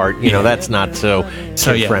Coco part. You know, that's not so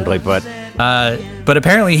kid-friendly, but... But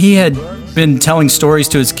apparently he had been telling stories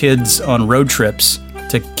to his kids on road trips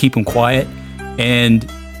to keep them quiet, and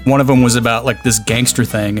one of them was about like this gangster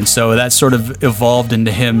thing, and so that sort of evolved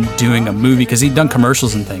into him doing a movie, because he'd done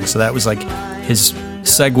commercials and things, so that was like his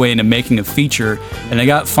segue into making a feature, and they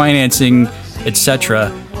got financing,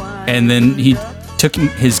 etc., and then he took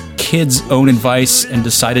his kids' own advice and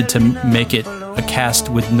decided to make it a cast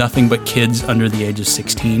with nothing but kids under the age of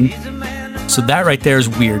 16. So that right there is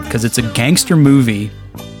weird, because it's a gangster movie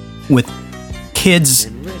with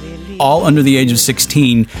kids all under the age of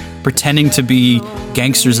 16 pretending to be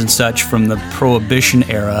gangsters and such from the Prohibition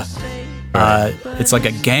era. It's like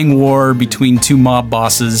a gang war between 2 mob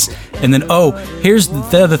bosses. And then, here's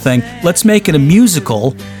the other thing. Let's make it a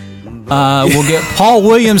musical. We'll get Paul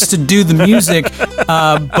Williams to do the music,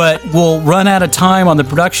 but we'll run out of time on the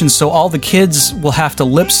production, so all the kids will have to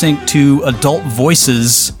lip sync to adult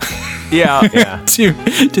voices. Yeah. to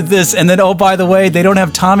this, and then by the way, they don't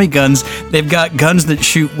have Tommy guns. They've got guns that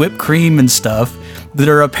shoot whipped cream and stuff that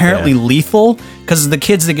are apparently lethal, because the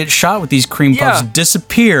kids that get shot with these cream puffs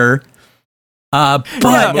disappear. But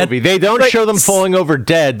they don't show them falling over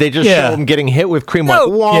dead. They just show them getting hit with cream. They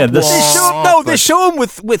show them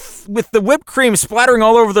with the whipped cream splattering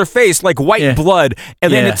all over their face like white blood,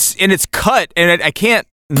 and then it's cut, and I can't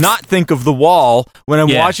not think of The Wall when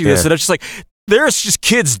I'm watching this, and it's just like, there's just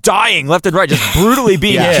kids dying left and right, just brutally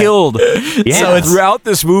being killed. So throughout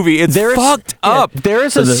this movie, it's fucked up. There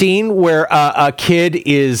is a scene where a kid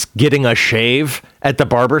is getting a shave at the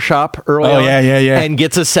barbershop early on, and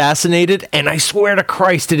gets assassinated, and I swear to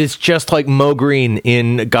Christ, it is just like Mo Green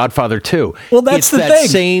in Godfather 2. Well, that's the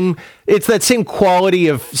thing. It's that same quality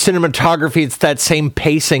of cinematography, it's that same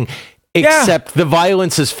pacing, except the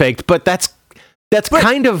violence is faked, but that's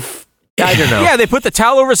kind of I don't know. Yeah, they put the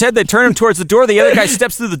towel over his head. They turn him towards the door. The other guy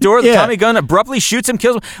steps through the door. The Tommy gun abruptly shoots him,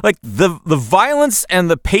 kills him. Like the violence and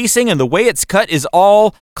the pacing and the way it's cut is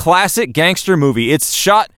all classic gangster movie. It's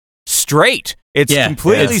shot straight. It's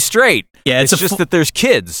completely straight. Yeah, it's just that there's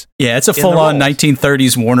kids. Yeah, it's a full-on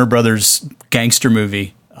 1930s Warner Brothers gangster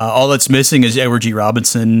movie. All that's missing is Edward G.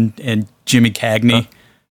 Robinson and Jimmy Cagney.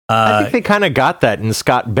 I think they kind of got that in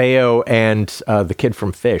Scott Baio and the kid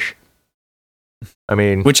from Fish. I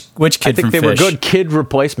mean, which kid from Fish? I think they were good kid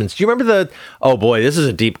replacements. Do you remember the? Oh boy, this is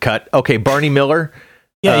a deep cut. Okay, Barney Miller.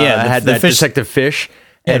 Had that Detective Fish,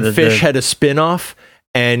 and Fish had a spin-off.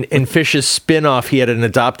 And in Fish's spin-off, he had an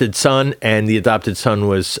adopted son, and the adopted son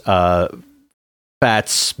was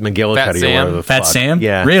Fats McGillicuddy or whatever the Fat fuck. Sam?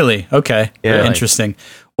 Yeah. Really? Okay. Yeah. Interesting.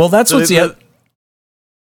 Well, that's what's the...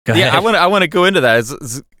 Go ahead. Yeah, I want to go into that.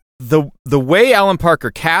 It's the way Alan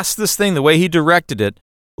Parker cast this thing, the way he directed it,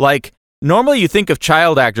 like, normally you think of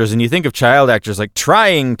child actors, and you think of child actors like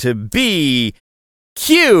trying to be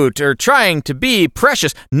cute or trying to be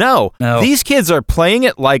precious. No. These kids are playing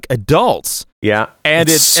it like adults. Yeah. And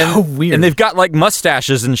it's so weird. And they've got like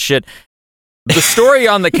mustaches and shit. The story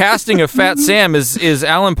on the casting of Fat Sam is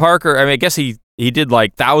Alan Parker. I mean, I guess he did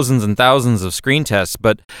like thousands and thousands of screen tests,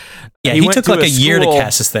 but he took like a year to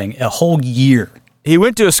cast this thing, a whole year. He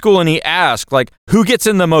went to a school and he asked, like, who gets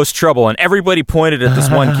in the most trouble? And everybody pointed at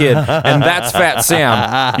this one kid, and that's Fat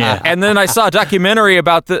Sam. Yeah. And then I saw a documentary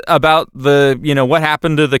about the what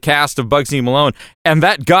happened to the cast of Bugsy Malone, and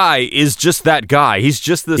that guy is just that guy. He's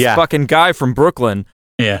just this fucking guy from Brooklyn.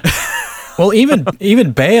 Yeah. Well, even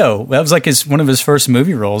Baio, that was like one of his first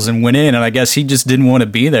movie roles, and went in, and I guess he just didn't want to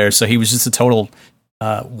be there, so he was just a total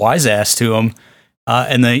wise ass to him.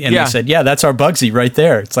 And they said, yeah, that's our Bugsy right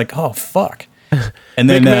there. It's like, oh fuck. And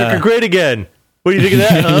then Make America great again. What do you think of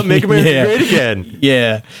that? Huh? Make America great again.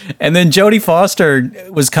 Yeah. And then Jodie Foster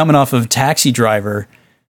was coming off of Taxi Driver.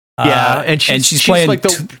 And she's playing.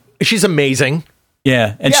 She's amazing.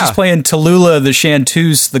 Yeah, and she's playing Tallulah the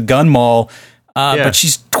Chanteuse, the gun mall. But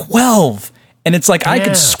she's 12. And it's like, I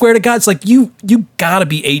could swear to God, it's like, you gotta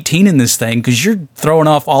be 18 in this thing, because you're throwing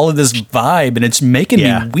off all of this vibe, and it's making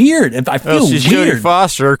me weird. I feel she's weird. Jodie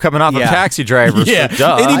Foster coming off of Taxi Driver. Yeah. So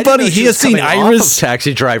duh. Anybody he has seen Iris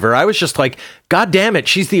Taxi Driver, I was just like, God damn it,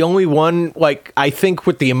 she's the only one, like, I think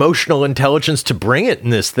with the emotional intelligence to bring it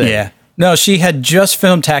in this thing. Yeah. No, she had just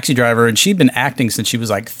filmed Taxi Driver, and she'd been acting since she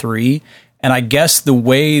was like 3. And I guess the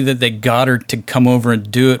way that they got her to come over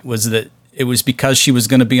and do it was that it was because she was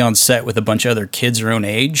going to be on set with a bunch of other kids her own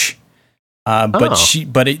age.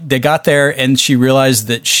 They got there and she realized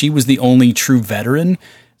that she was the only true veteran.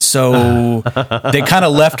 So they kind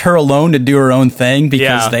of left her alone to do her own thing,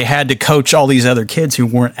 because they had to coach all these other kids who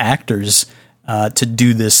weren't actors to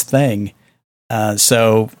do this thing.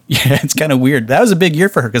 So it's kind of weird. That was a big year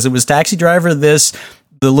for her, because it was Taxi Driver, The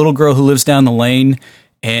Little Girl Who Lives Down the Lane,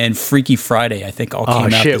 and Freaky Friday, I think, all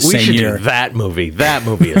came out the same year. Do that movie. That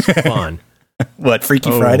movie is fun. What,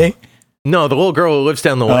 Freaky Friday? No, The Little Girl Who Lives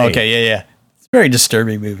Down the Lane. Oh, okay, yeah. It's a very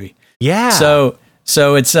disturbing movie. Yeah. So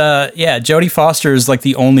it's Jodie Foster is like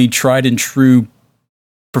the only tried and true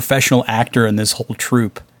professional actor in this whole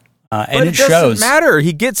troupe. And it shows. Doesn't matter.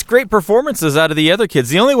 He gets great performances out of the other kids.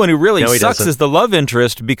 The only one who really sucks is the love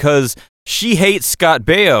interest, because she hates Scott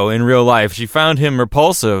Baio in real life. She found him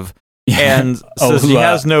repulsive. And so she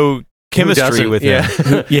has no chemistry with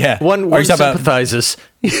him. Yeah. One sympathizes.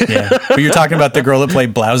 But you're talking about the girl that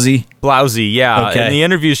played Blousy? Blousy, yeah. Okay. In the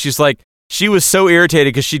interview, she's like, she was so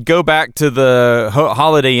irritated because she'd go back to the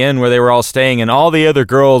Holiday Inn where they were all staying, and all the other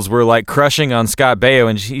girls were like crushing on Scott Baio,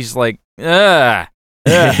 and she's like, ugh.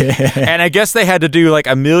 And I guess they had to do like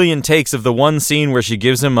a million takes of the one scene where she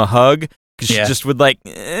gives him a hug, because she just would like,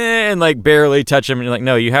 and like barely touch him, and you're like,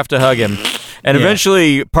 no, you have to hug him. And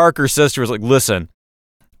eventually Parker says to her, like, listen,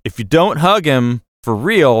 if you don't hug him for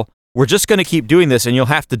real, we're just going to keep doing this, and you'll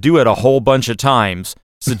have to do it a whole bunch of times.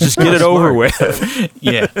 So just get it over with.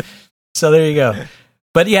 Yeah. So there you go.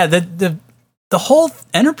 But yeah, the whole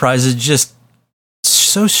enterprise is just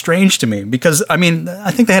so strange to me, because I mean,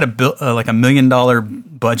 I think they had like $1 million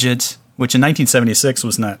budget, which in 1976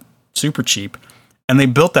 was not super cheap, and they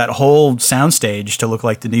built that whole soundstage to look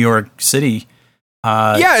like the New York City.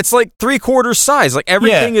 It's like 3/4 size. Like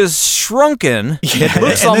everything is shrunken. It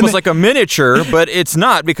looks almost like a miniature, but it's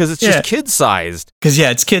not, because it's just kid sized. Because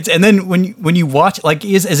it's kids. And then when you watch, like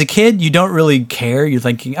as a kid, you don't really care. You're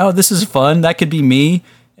thinking, oh, this is fun. That could be me.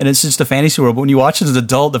 And it's just a fantasy world. But when you watch it as an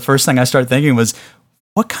adult, the first thing I started thinking was,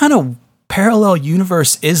 what kind of parallel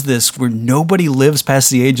universe is this where nobody lives past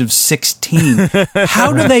the age of 16?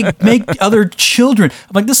 How do they make other children?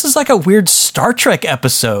 I'm like, this is like a weird Star Trek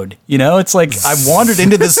episode. You know, it's like I wandered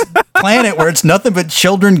into this planet where it's nothing but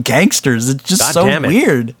children gangsters. It's just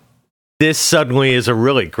weird. This suddenly is a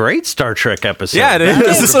really great Star Trek episode. Yeah, it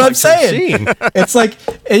is. That's what I'm saying. It's like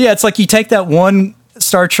you take that one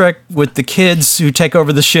Star Trek with the kids who take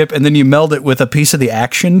over the ship, and then you meld it with a piece of the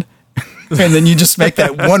action, and then you just make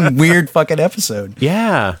that one weird fucking episode.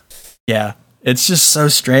 Yeah. Yeah. It's just so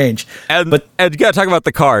strange. And you gotta talk about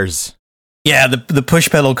the cars. Yeah, the push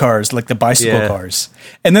pedal cars, like the bicycle cars.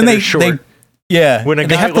 And then they when a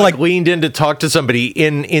guy have to leaned in to talk to somebody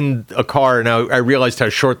in a car, and I realized how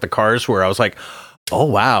short the cars were. I was like, oh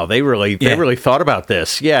wow, they really thought about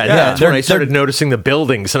this. Yeah, that's when I started noticing the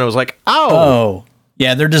buildings, and I was like, oh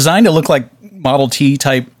yeah, they're designed to look like Model T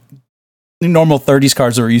type normal 30s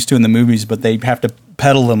cars that we're used to in the movies, but they have to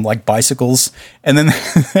pedal them like bicycles, and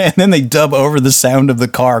then they dub over the sound of the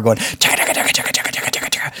car going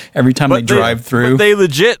every time they drive through. But they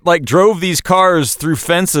legit like drove these cars through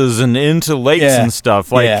fences and into lakes and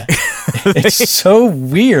stuff. Like it's so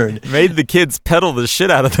weird. Made the kids pedal the shit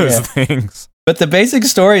out of those things. But the basic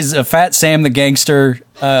story is Fat Sam the gangster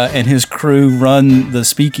and his crew run the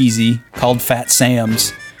Speakeasy called Fat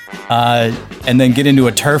Sam's, and then get into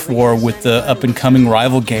a turf war with the up-and-coming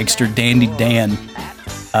rival gangster Dandy Dan.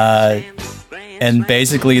 And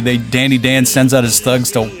basically, Dandy Dan sends out his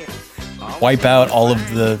thugs to wipe out all of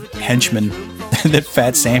the henchmen that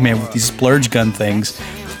Fat Sam had with these splurge gun things.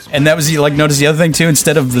 And that was, notice the other thing too,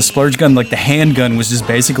 instead of the splurge gun, like the handgun was just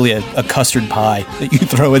basically a custard pie that you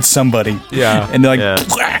throw at somebody. Yeah. And they're like,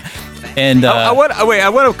 and I want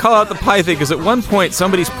to call out the pie thing, because at one point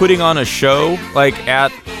somebody's putting on a show like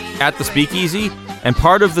at the Speakeasy, and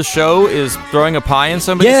part of the show is throwing a pie in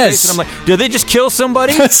somebody's face, and I'm like, did they just kill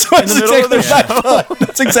somebody? That's exactly what I thought.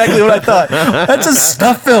 That's exactly what I thought. That's a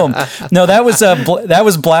stuff film. No, that was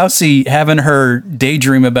Blousey having her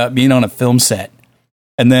daydream about being on a film set.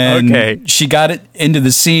 And then she got it into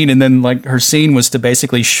the scene, and then like her scene was to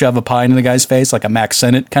basically shove a pie into the guy's face, like a Mac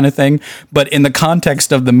Sennett kind of thing. But in the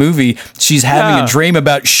context of the movie, she's having a dream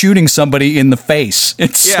about shooting somebody in the face.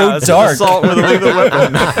 It's so dark. Assault with a lethal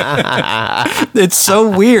weapon. It's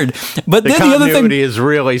so weird. But then the other thing is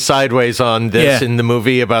really sideways on this in the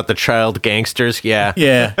movie about the child gangsters. Yeah.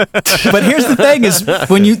 But here's the thing: is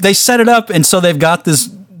when they set it up, and so they've got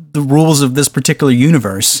the rules of this particular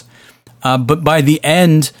universe. But by the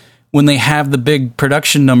end, when they have the big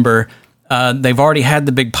production number, they've already had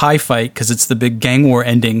the big pie fight because it's the big gang war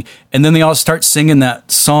ending. And then they all start singing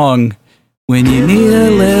that song, "When you need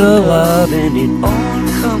a little love, and it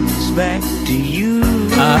all comes back to you."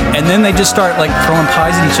 And then they just start like throwing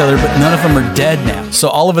pies at each other, but none of them are dead now. So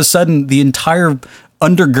all of a sudden, the entire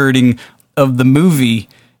undergirding of the movie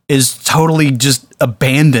is totally just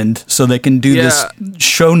abandoned so they can do this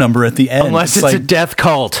show number at the end. Unless it's a death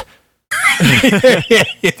cult. There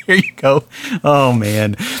you go. Oh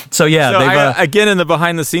man. So again, in the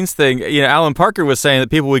behind the scenes thing, Alan Parker was saying that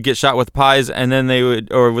people would get shot with pies, and then they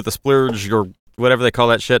would, or with a splurge or whatever they call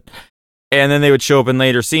that shit, and then they would show up in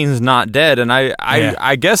later scenes not dead. And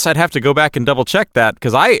I guess I'd have to go back and double check that,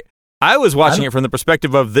 because I was watching it from the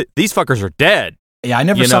perspective of these fuckers are dead. Yeah, I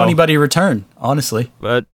never saw anybody return, honestly.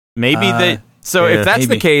 But maybe they. So if that's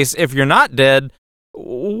the case, if you're not dead,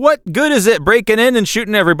 what good is it breaking in and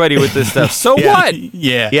shooting everybody with this stuff? So what?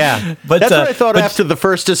 Yeah. But that's what I thought after the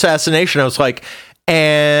first assassination. I was like,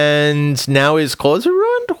 and now his clothes are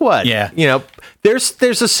ruined? What? Yeah.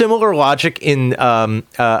 There's a similar logic in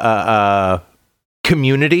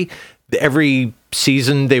Community. Every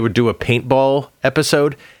season they would do a paintball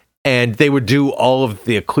episode, and they would do all of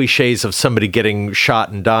the cliches of somebody getting shot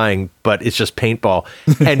and dying, but it's just paintball.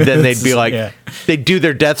 And then they'd be like, they'd do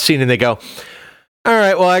their death scene and they go, all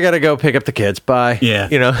right, well, I got to go pick up the kids. Bye. Yeah.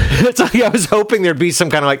 It's like I was hoping there'd be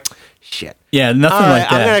some kind of like, shit. Yeah, nothing like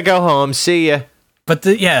that. I'm going to go home. See ya. But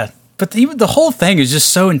even the whole thing is just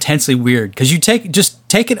so intensely weird, because you take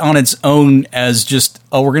it on its own as just,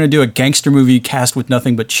 we're going to do a gangster movie cast with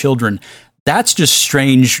nothing but children. That's just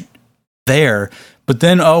strange there. But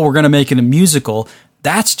then, we're going to make it a musical.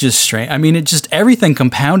 That's just strange. I mean, it just, everything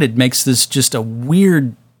compounded makes this just a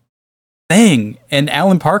weird thing. And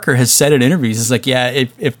Alan Parker has said in interviews, it's like,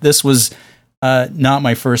 if this was not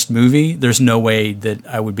my first movie, there's no way that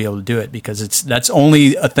I would be able to do it, because that's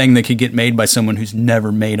only a thing that could get made by someone who's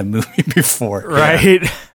never made a movie before. Right.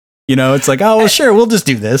 It's like, oh, well, sure, we'll just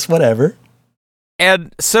do this, whatever.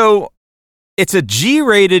 And so it's a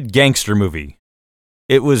G-rated gangster movie.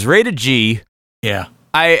 It was rated G. Yeah.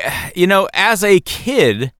 As a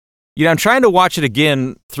kid, I'm trying to watch it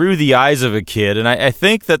again through the eyes of a kid, and I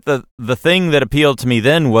think that the thing that appealed to me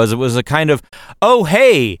then was it was a kind of, oh,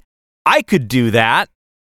 hey, I could do that.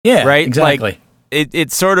 Yeah, right? exactly. Like,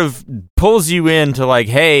 it sort of pulls you into like,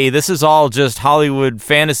 hey, this is all just Hollywood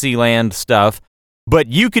Fantasyland stuff, but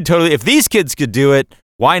you could totally, if these kids could do it,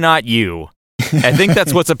 why not you? I think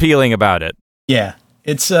that's what's appealing about it. Yeah,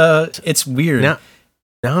 it's weird. Now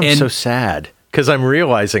I'm so sad because I'm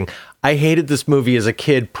realizing I hated this movie as a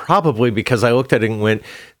kid, probably because I looked at it and went,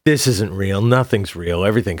 this isn't real. Nothing's real.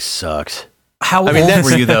 Everything sucks. How old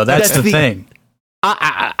were you, though? That's the thing.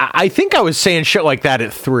 I think I was saying shit like that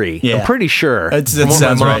at 3. Yeah. I'm pretty sure. That From what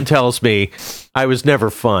sounds my mom right. tells me, I was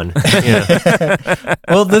never fun.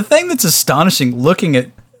 Well, the thing that's astonishing, looking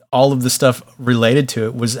at all of the stuff related to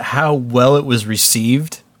it, was how well it was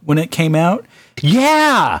received when it came out.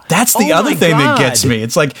 Yeah. That's the other thing that gets me.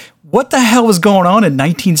 It's like, what the hell was going on in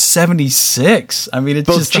 1976? I mean, it's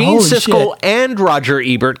both just Gene holy Siskel shit. and Roger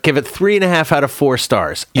Ebert give it 3.5 out of 4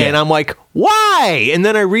 stars. Yeah. And I'm like, why? And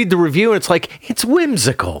then I read the review and it's like, it's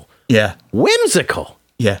whimsical. Yeah. Whimsical.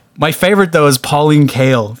 Yeah. My favorite, though, is Pauline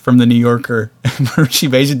Kael from The New Yorker, where she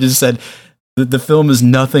basically just said, the film is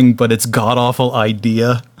nothing but its god-awful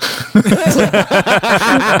idea. She's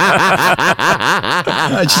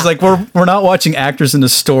like, we're not watching actors in a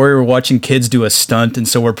story, we're watching kids do a stunt, and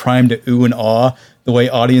so we're primed to ooh and awe the way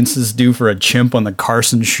audiences do for a chimp on the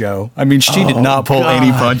Carson show. I mean, she did not pull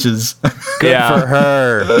any punches. Good for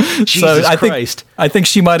her. Jesus Christ. I think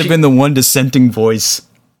she might have been the one dissenting voice.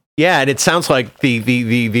 Yeah, and it sounds like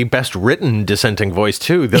the best written dissenting voice,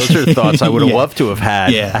 too. Those are thoughts I would have loved to have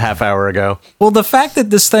had a half hour ago. Well, the fact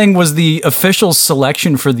that this thing was the official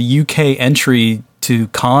selection for the UK entry to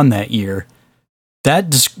Cannes that year,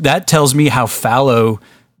 that tells me how fallow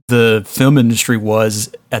the film industry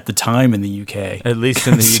was at the time in the UK. At least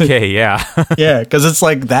in the UK, yeah. Yeah, because it's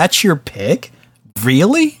like, that's your pick?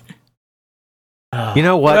 Really? You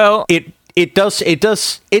know what? Well, It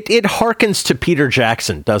harkens to Peter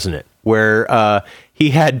Jackson, doesn't it? Where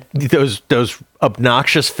he had those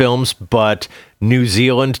obnoxious films, but New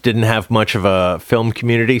Zealand didn't have much of a film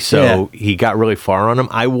community, so he got really far on them.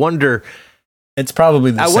 I wonder. It's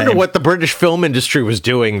probably the same. I wonder what the British film industry was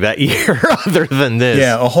doing that year, other than this.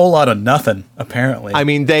 Yeah, a whole lot of nothing, apparently. I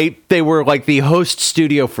mean, they were like the host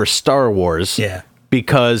studio for Star Wars. Yeah,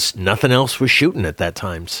 because nothing else was shooting at that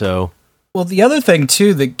time. So. Well, the other thing,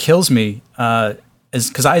 too, that kills me is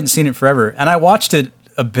because I hadn't seen it forever. And I watched it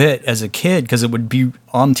a bit as a kid because it would be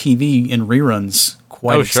on TV in reruns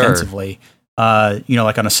quite extensively,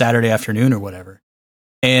 like on a Saturday afternoon or whatever.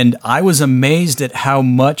 And I was amazed at how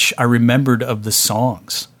much I remembered of the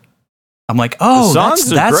songs. I'm like, oh,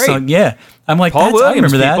 that's that song. Yeah. I'm like, Paul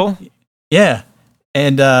Williams, I remember people. that. Yeah.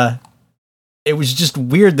 And it was just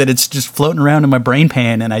weird that it's just floating around in my brain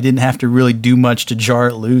pan and I didn't have to really do much to jar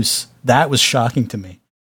it loose. That was shocking to me.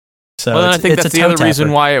 So I think that's the other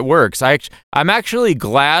reason why it works. I'm actually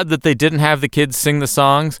glad that they didn't have the kids sing the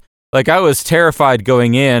songs. Like, I was terrified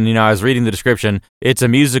going in, I was reading the description, it's a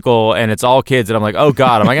musical and it's all kids, and I'm like, oh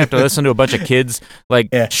God, am I going to have to listen to a bunch of kids,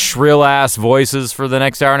 shrill-ass voices for the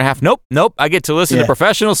next hour and a half? Nope, I get to listen to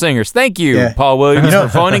professional singers. Thank you, Paul Williams, for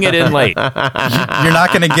phoning it in late. You're not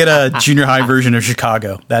going to get a junior high version of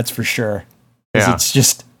Chicago, that's for sure. Yeah. It's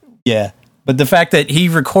just, But the fact that he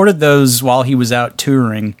recorded those while he was out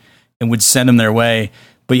touring and would send them their way,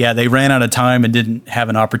 but they ran out of time and didn't have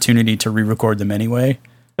an opportunity to re-record them anyway.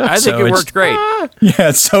 I think it worked great.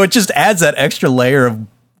 Yeah, so it just adds that extra layer of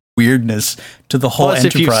weirdness to the whole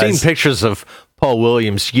enterprise. If you've seen pictures of Paul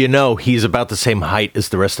Williams, he's about the same height as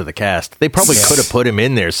the rest of the cast. They probably could have put him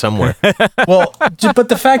in there somewhere. Well, but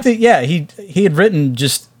the fact that, he had written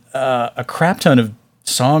just a crap ton of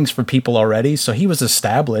songs for people already, so he was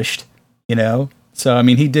established, So, I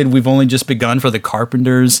mean, he did We've Only Just Begun for the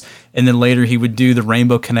Carpenters, and then later he would do the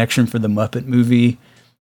Rainbow Connection for the Muppet movie.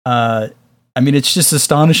 I mean, it's just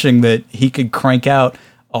astonishing that he could crank out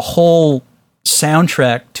a whole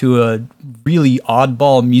soundtrack to a really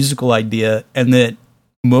oddball musical idea and that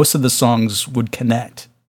most of the songs would connect.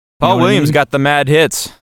 Paul Williams got the mad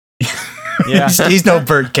hits. Yeah. He's no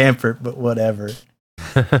Bert Kaempfert, but whatever.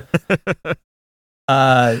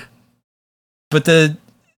 But the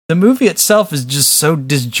movie itself is just so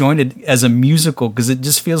disjointed as a musical because it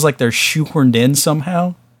just feels like they're shoehorned in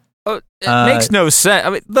somehow. Oh, it makes no sense.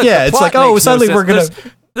 I mean, look, it's like, suddenly we're going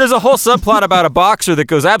to... There's a whole subplot about a boxer that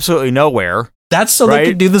goes absolutely nowhere. That's so they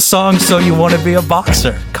can do the song So You Want to Be a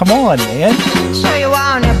Boxer. Come on, man. So you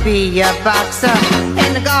want to be a boxer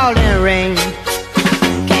in the golden ring.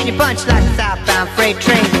 Can you punch like a southbound freight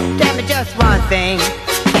train? Tell me just one thing.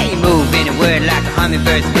 Can you move anywhere like a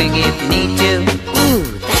hummingbird's wing if you need to? Ooh,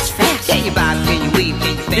 that's fast. Can you bob, can you weave,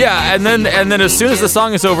 can you fake? Yeah, and then as soon as the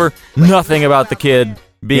song is over, nothing about the kid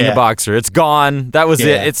being a boxer. It's gone. That was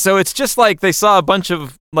it. It's just like they saw a bunch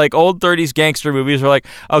of like old 30s gangster movies. Were like,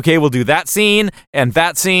 okay, we'll do that scene and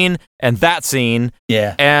that scene and that scene.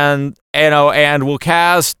 Yeah, and we'll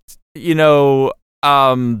cast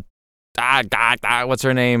what's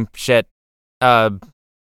her name? Shit.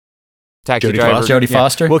 Taxi driver. Jodie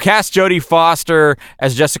Foster. We'll cast Jodie Foster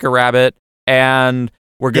as Jessica Rabbit, and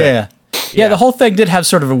we're good. Yeah, the whole thing did have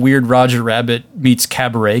sort of a weird Roger Rabbit meets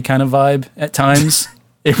Cabaret kind of vibe at times.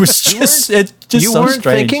 It was just you so weren't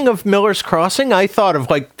strange. thinking of Miller's Crossing? I thought of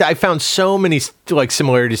I found so many like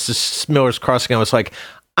similarities to Miller's Crossing. I was like,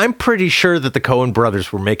 I'm pretty sure that the Coen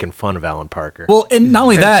brothers were making fun of Alan Parker. Well, and not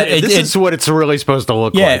only that, this is what it's really supposed to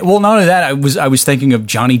look like. Yeah, well, not only that, I was thinking of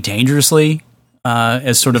Johnny Dangerously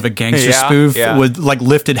as sort of a gangster spoof, with like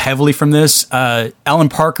lifted heavily from this. Alan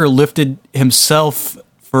Parker lifted himself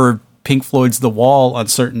for Pink Floyd's The Wall on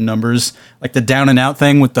certain numbers, like the Down and Out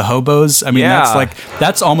thing with the hobos. I mean,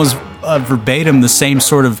 that's almost verbatim the same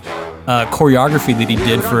sort of choreography that he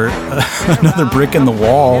did for Another Brick in the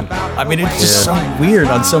Wall. I mean, it's just so weird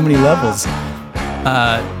on so many levels.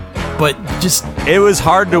 But just it was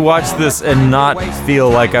hard to watch this and not feel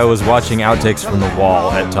like I was watching outtakes from The Wall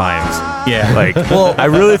at times. Yeah, like I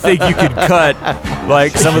really think you could cut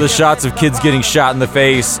like some of the shots of kids getting shot in the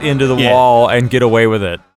face into the wall and get away with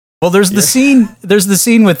it. Well, there's the scene. There's the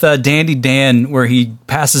scene with Dandy Dan where he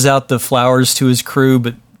passes out the flowers to his crew,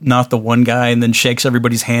 but not the one guy, and then shakes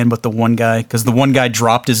everybody's hand but the one guy, because the one guy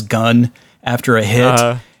dropped his gun after a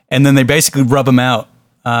hit, and then they basically rub him out.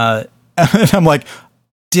 And I'm like,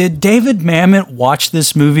 did David Mamet watch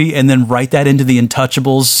this movie and then write that into The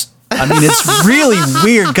Untouchables? I mean, it's really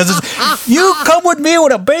weird because it's, you come with me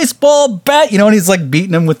with a baseball bat, and he's like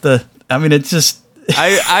beating him with the. I mean, it's just.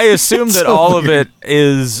 I assume that so all weird. Of it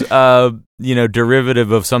is,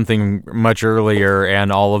 derivative of something much earlier,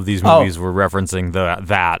 and all of these movies were referencing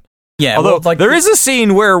that. Yeah, although there is a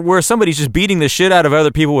scene where somebody's just beating the shit out of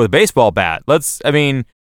other people with a baseball bat. And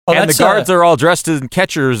the guards are all dressed in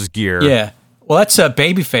catcher's gear. Yeah, well, that's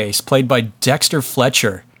Babyface, played by Dexter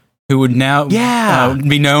Fletcher, who would now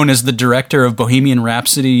be known as the director of Bohemian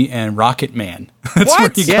Rhapsody and Rocket Man. That's where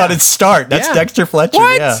he got its start. That's Dexter Fletcher.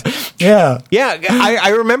 What? Yeah.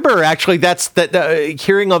 I remember actually. That's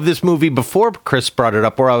hearing of this movie before Chris brought it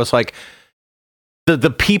up, where I was like, the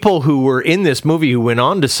people who were in this movie who went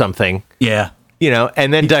on to something. Yeah.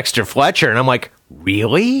 And then Dexter Fletcher, and I'm like,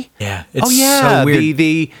 really? Yeah. It's so weird.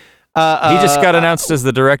 He just got announced as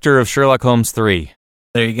the director of Sherlock Holmes 3.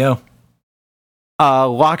 There you go.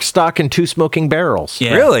 Lock, Stock, and Two Smoking Barrels.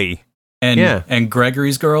 Yeah. Really? And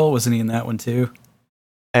Gregory's Girl, wasn't he in that one too?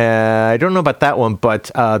 I don't know about that one,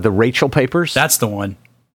 but the Rachel Papers. That's the one.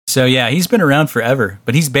 So yeah, he's been around forever,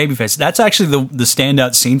 but he's Babyface. That's actually the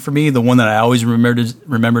standout scene for me. The one that I always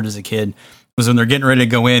remembered as a kid was when they're getting ready to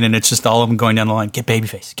go in, and it's just all of them going down the line. Get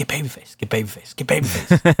Babyface, get Babyface, get Babyface, get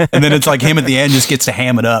Babyface. And then it's like him at the end just gets to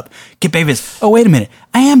ham it up. Get Babyface. Oh, wait a minute.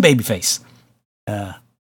 I am Babyface. Down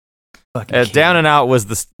and Out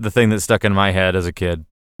was the thing that stuck in my head as a kid.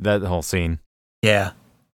 That whole scene. Yeah.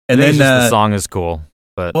 And then the song is cool,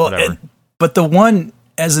 but whatever. But the one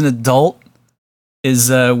as an adult is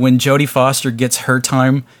when Jodie Foster gets her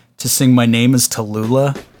time to sing My Name Is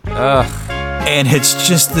Tallulah. Ugh. And it's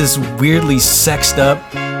just this weirdly sexed up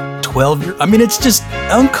 12-year. I mean, it's just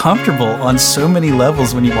uncomfortable on so many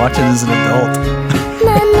levels when you watch it as an adult.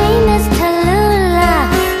 My name is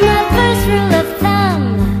Tallulah, my first rule of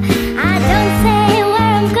thumb. I don't say where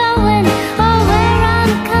I'm going or where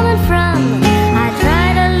I'm coming from. I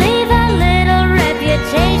try to leave a little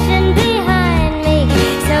reputation behind me.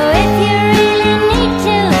 So if you really need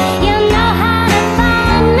to, you'll know how to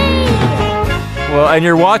find me. Well, and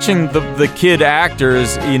you're watching the kid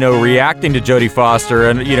actors, reacting to Jodie Foster,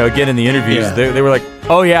 and again in the interviews, they were like,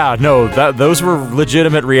 "Oh yeah, no, those were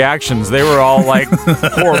legitimate reactions. They were all like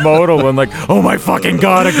hormonal and like, oh my fucking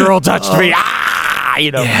god, a girl touched me." Yeah,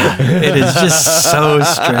 it is just so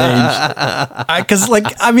strange. I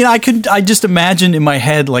just imagine in my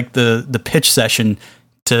head like the pitch session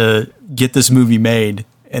to get this movie made.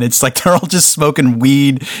 And it's like they're all just smoking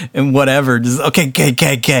weed and whatever. Just, okay,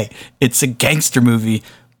 gay. It's a gangster movie,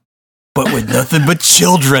 but with nothing but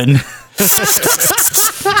children.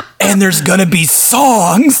 And there's gonna be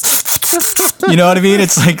songs. You know what I mean?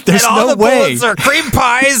 It's like there's and all no the way. Bullets are cream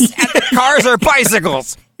pies and the cars are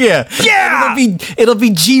bicycles. Yeah. It'll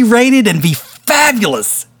be G-rated and be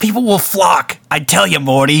fabulous. People will flock. I tell you,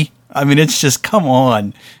 Morty. I mean, it's just come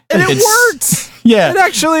on. And it works. Yeah. It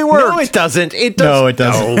actually works. No, it doesn't. No, it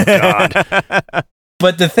doesn't. Oh, God.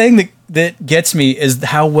 But the thing that gets me is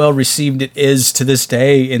how well received it is to this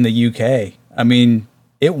day in the UK. I mean,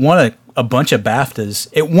 it won a bunch of BAFTAs.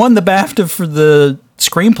 It won the BAFTA for the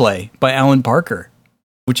screenplay by Alan Parker,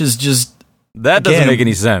 which is just... That doesn't make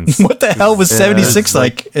any sense. What the hell was 76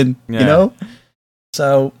 like? And you know?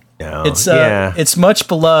 So it's much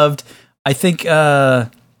beloved. I think I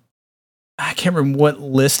can't remember what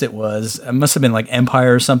list it was. It must have been like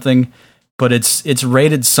Empire or something, but it's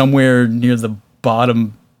rated somewhere near the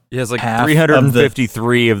bottom. It has like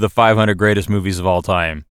 353 of the 500 greatest movies of all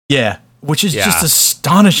time. Yeah, which is just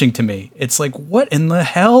astonishing to me. It's like, what in the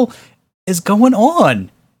hell is going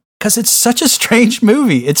on? Because it's such a strange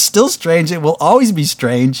movie. It's still strange. It will always be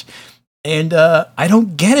strange. And I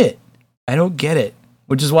don't get it.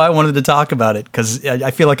 Which is why I wanted to talk about it, because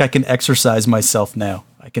I feel like I can exercise myself now.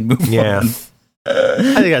 I can move on.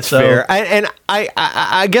 I think that's fair.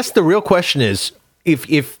 I guess the real question is,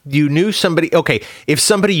 if you knew somebody, if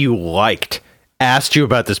somebody you liked asked you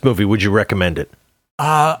about this movie, would you recommend it?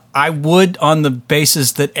 I would, on the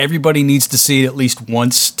basis that everybody needs to see it at least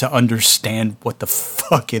once to understand what the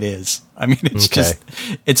fuck it is. I mean,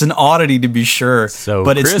 it's an oddity to be sure. So,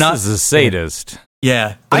 but Chris it's not is a sadist.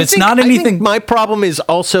 Yeah, but it's not anything. I think my problem is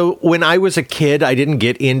also, when I was a kid, I didn't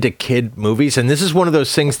get into kid movies, and this is one of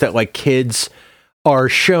those things that like kids are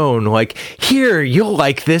shown, like, here, you'll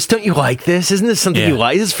like this, don't you like this? Isn't this something you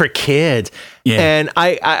like? This is for kids. Yeah. And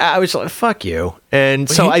I was like, fuck you. And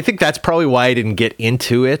so I think that's probably why I didn't get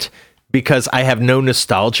into it, because I have no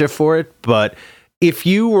nostalgia for it. But if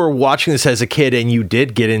you were watching this as a kid and you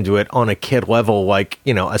did get into it on a kid level, like,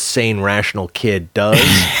 you know, a sane, rational kid does,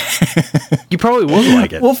 you probably would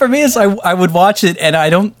like it. Well, for me, I would watch it, and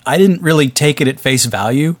I didn't really take it at face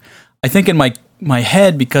value. I think in my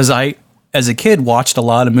head, because I, as a kid, watched a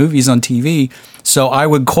lot of movies on TV, so I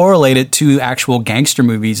would correlate it to actual gangster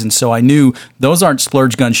movies, and so I knew those aren't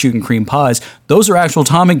splurge guns shooting cream pies. Those are actual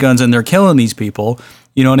Tommy guns, and they're killing these people.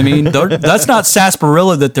 You know what I mean? That's not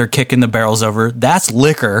sarsaparilla that they're kicking the barrels over. That's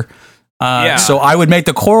liquor. So I would make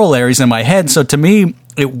the corollaries in my head. So to me,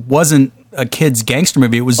 it wasn't a kid's gangster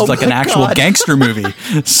movie. It was like an actual gangster movie.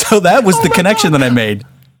 So that was the connection that I made.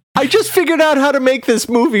 I just figured out how to make this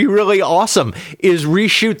movie really awesome, is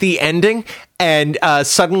reshoot the ending, and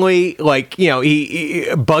suddenly, like, you know,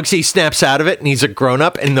 Bugsy snaps out of it, and he's a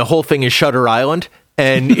grown-up, and the whole thing is Shutter Island,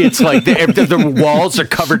 and it's like the walls are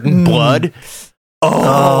covered in blood.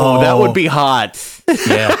 Oh, that would be hot.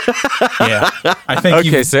 Yeah. I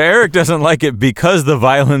think so Eric doesn't like it because the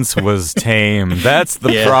violence was tame. That's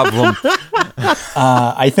the problem.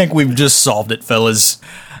 I think we've just solved it, fellas.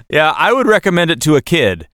 Yeah, I would recommend it to a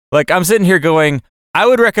kid. Like, I'm sitting here going, I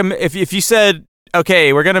would recommend, if you said,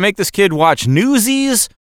 okay, we're going to make this kid watch Newsies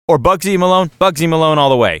or Bugsy Malone all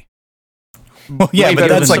the way. Well, yeah, but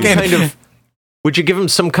that's like kind of... Would you give them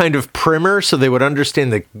some kind of primer so they would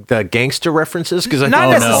understand the gangster references? Because not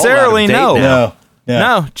necessarily, no.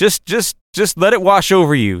 No, just let it wash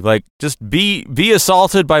over you. Like, just be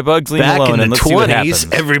assaulted by Bugsy Malone, and let's see what happens.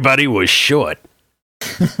 Back in the 20s, everybody was short.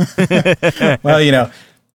 Well, you know,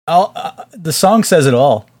 the song says it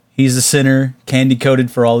all. He's a sinner,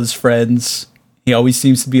 candy-coated for all his friends. He always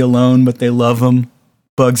seems to be alone, but they love him.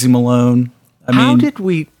 Bugsy Malone. How did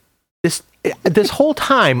we... This whole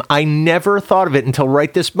time, I never thought of it until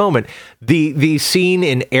right this moment. The scene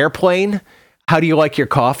in Airplane, How Do You Like Your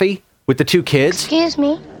Coffee, with the two kids. Excuse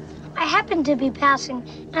me. I happened to be passing,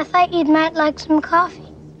 and I thought you might like some coffee.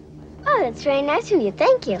 Oh, that's very nice of you.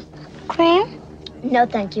 Thank you. Cream? No,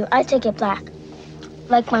 thank you. I take it black.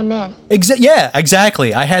 Like my man. Yeah,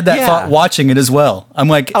 exactly. I had that thought watching it as well. I'm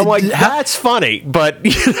like, that's funny, but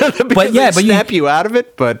they snap you out of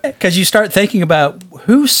it. But because you start thinking about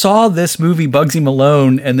who saw this movie Bugsy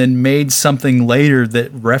Malone and then made something later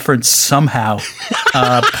that referenced somehow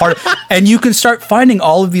and you can start finding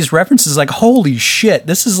all of these references. Like, holy shit,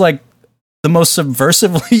 this is like the most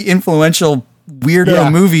subversively influential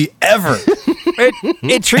weirdo movie ever.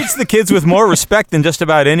 It treats the kids with more respect than just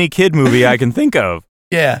about any kid movie I can think of.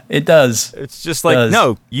 Yeah, it does. It's just like,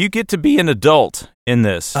 no, you get to be an adult in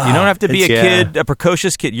this. You don't have to be a kid, a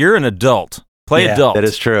precocious kid. You're an adult. Play adult. That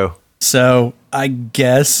is true. So I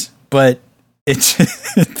guess, but it's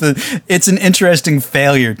it's an interesting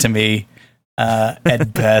failure to me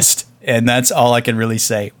at best, and that's all I can really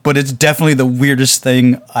say. But it's definitely the weirdest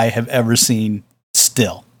thing I have ever seen.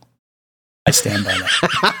 Still, I stand by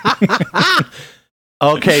that.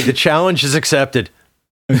 Okay, the challenge is accepted.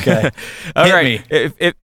 Okay. All right.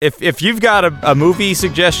 If you've got a movie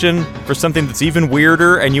suggestion for something that's even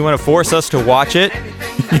weirder and you want to force us to watch it,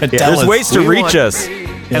 there's ways to reach us.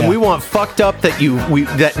 And we want fucked up that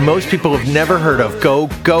most people have never heard of. Go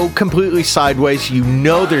completely sideways. You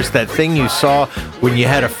know there's that thing you saw when you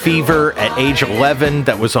had a fever at age 11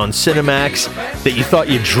 that was on Cinemax that you thought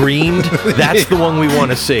you dreamed. That's the one we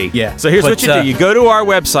want to see. Yeah. So here's what you do. You go to our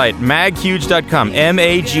website, maghuge.com,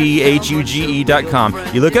 maghuge.com.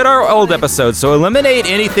 You look at our old episodes, so eliminate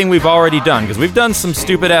anything we've already done, because we've done some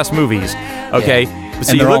stupid-ass movies, okay? Yeah.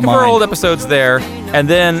 So you look for our old episodes there, and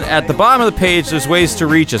then at the bottom of the page, there's ways to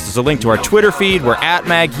reach us. There's a link to our Twitter feed. We're at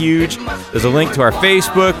MagHuge. There's a link to our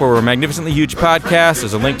Facebook, where we're Magnificently Huge Podcast.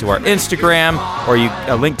 There's a link to our Instagram, or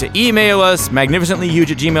a link to email us,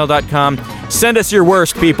 magnificentlyhuge@gmail.com. Send us your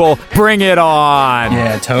worst, people. Bring it on.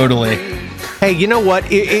 Yeah, totally. Hey, you know what?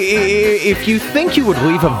 If you think you would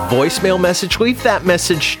leave a voicemail message, leave that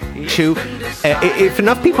message too. If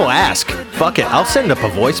enough people ask, fuck it, I'll send up a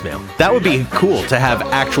voicemail. That would be cool to have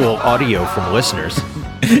actual audio from listeners.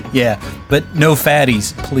 Yeah, but no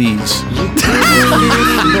fatties, please.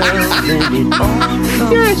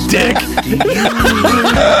 You're a dick.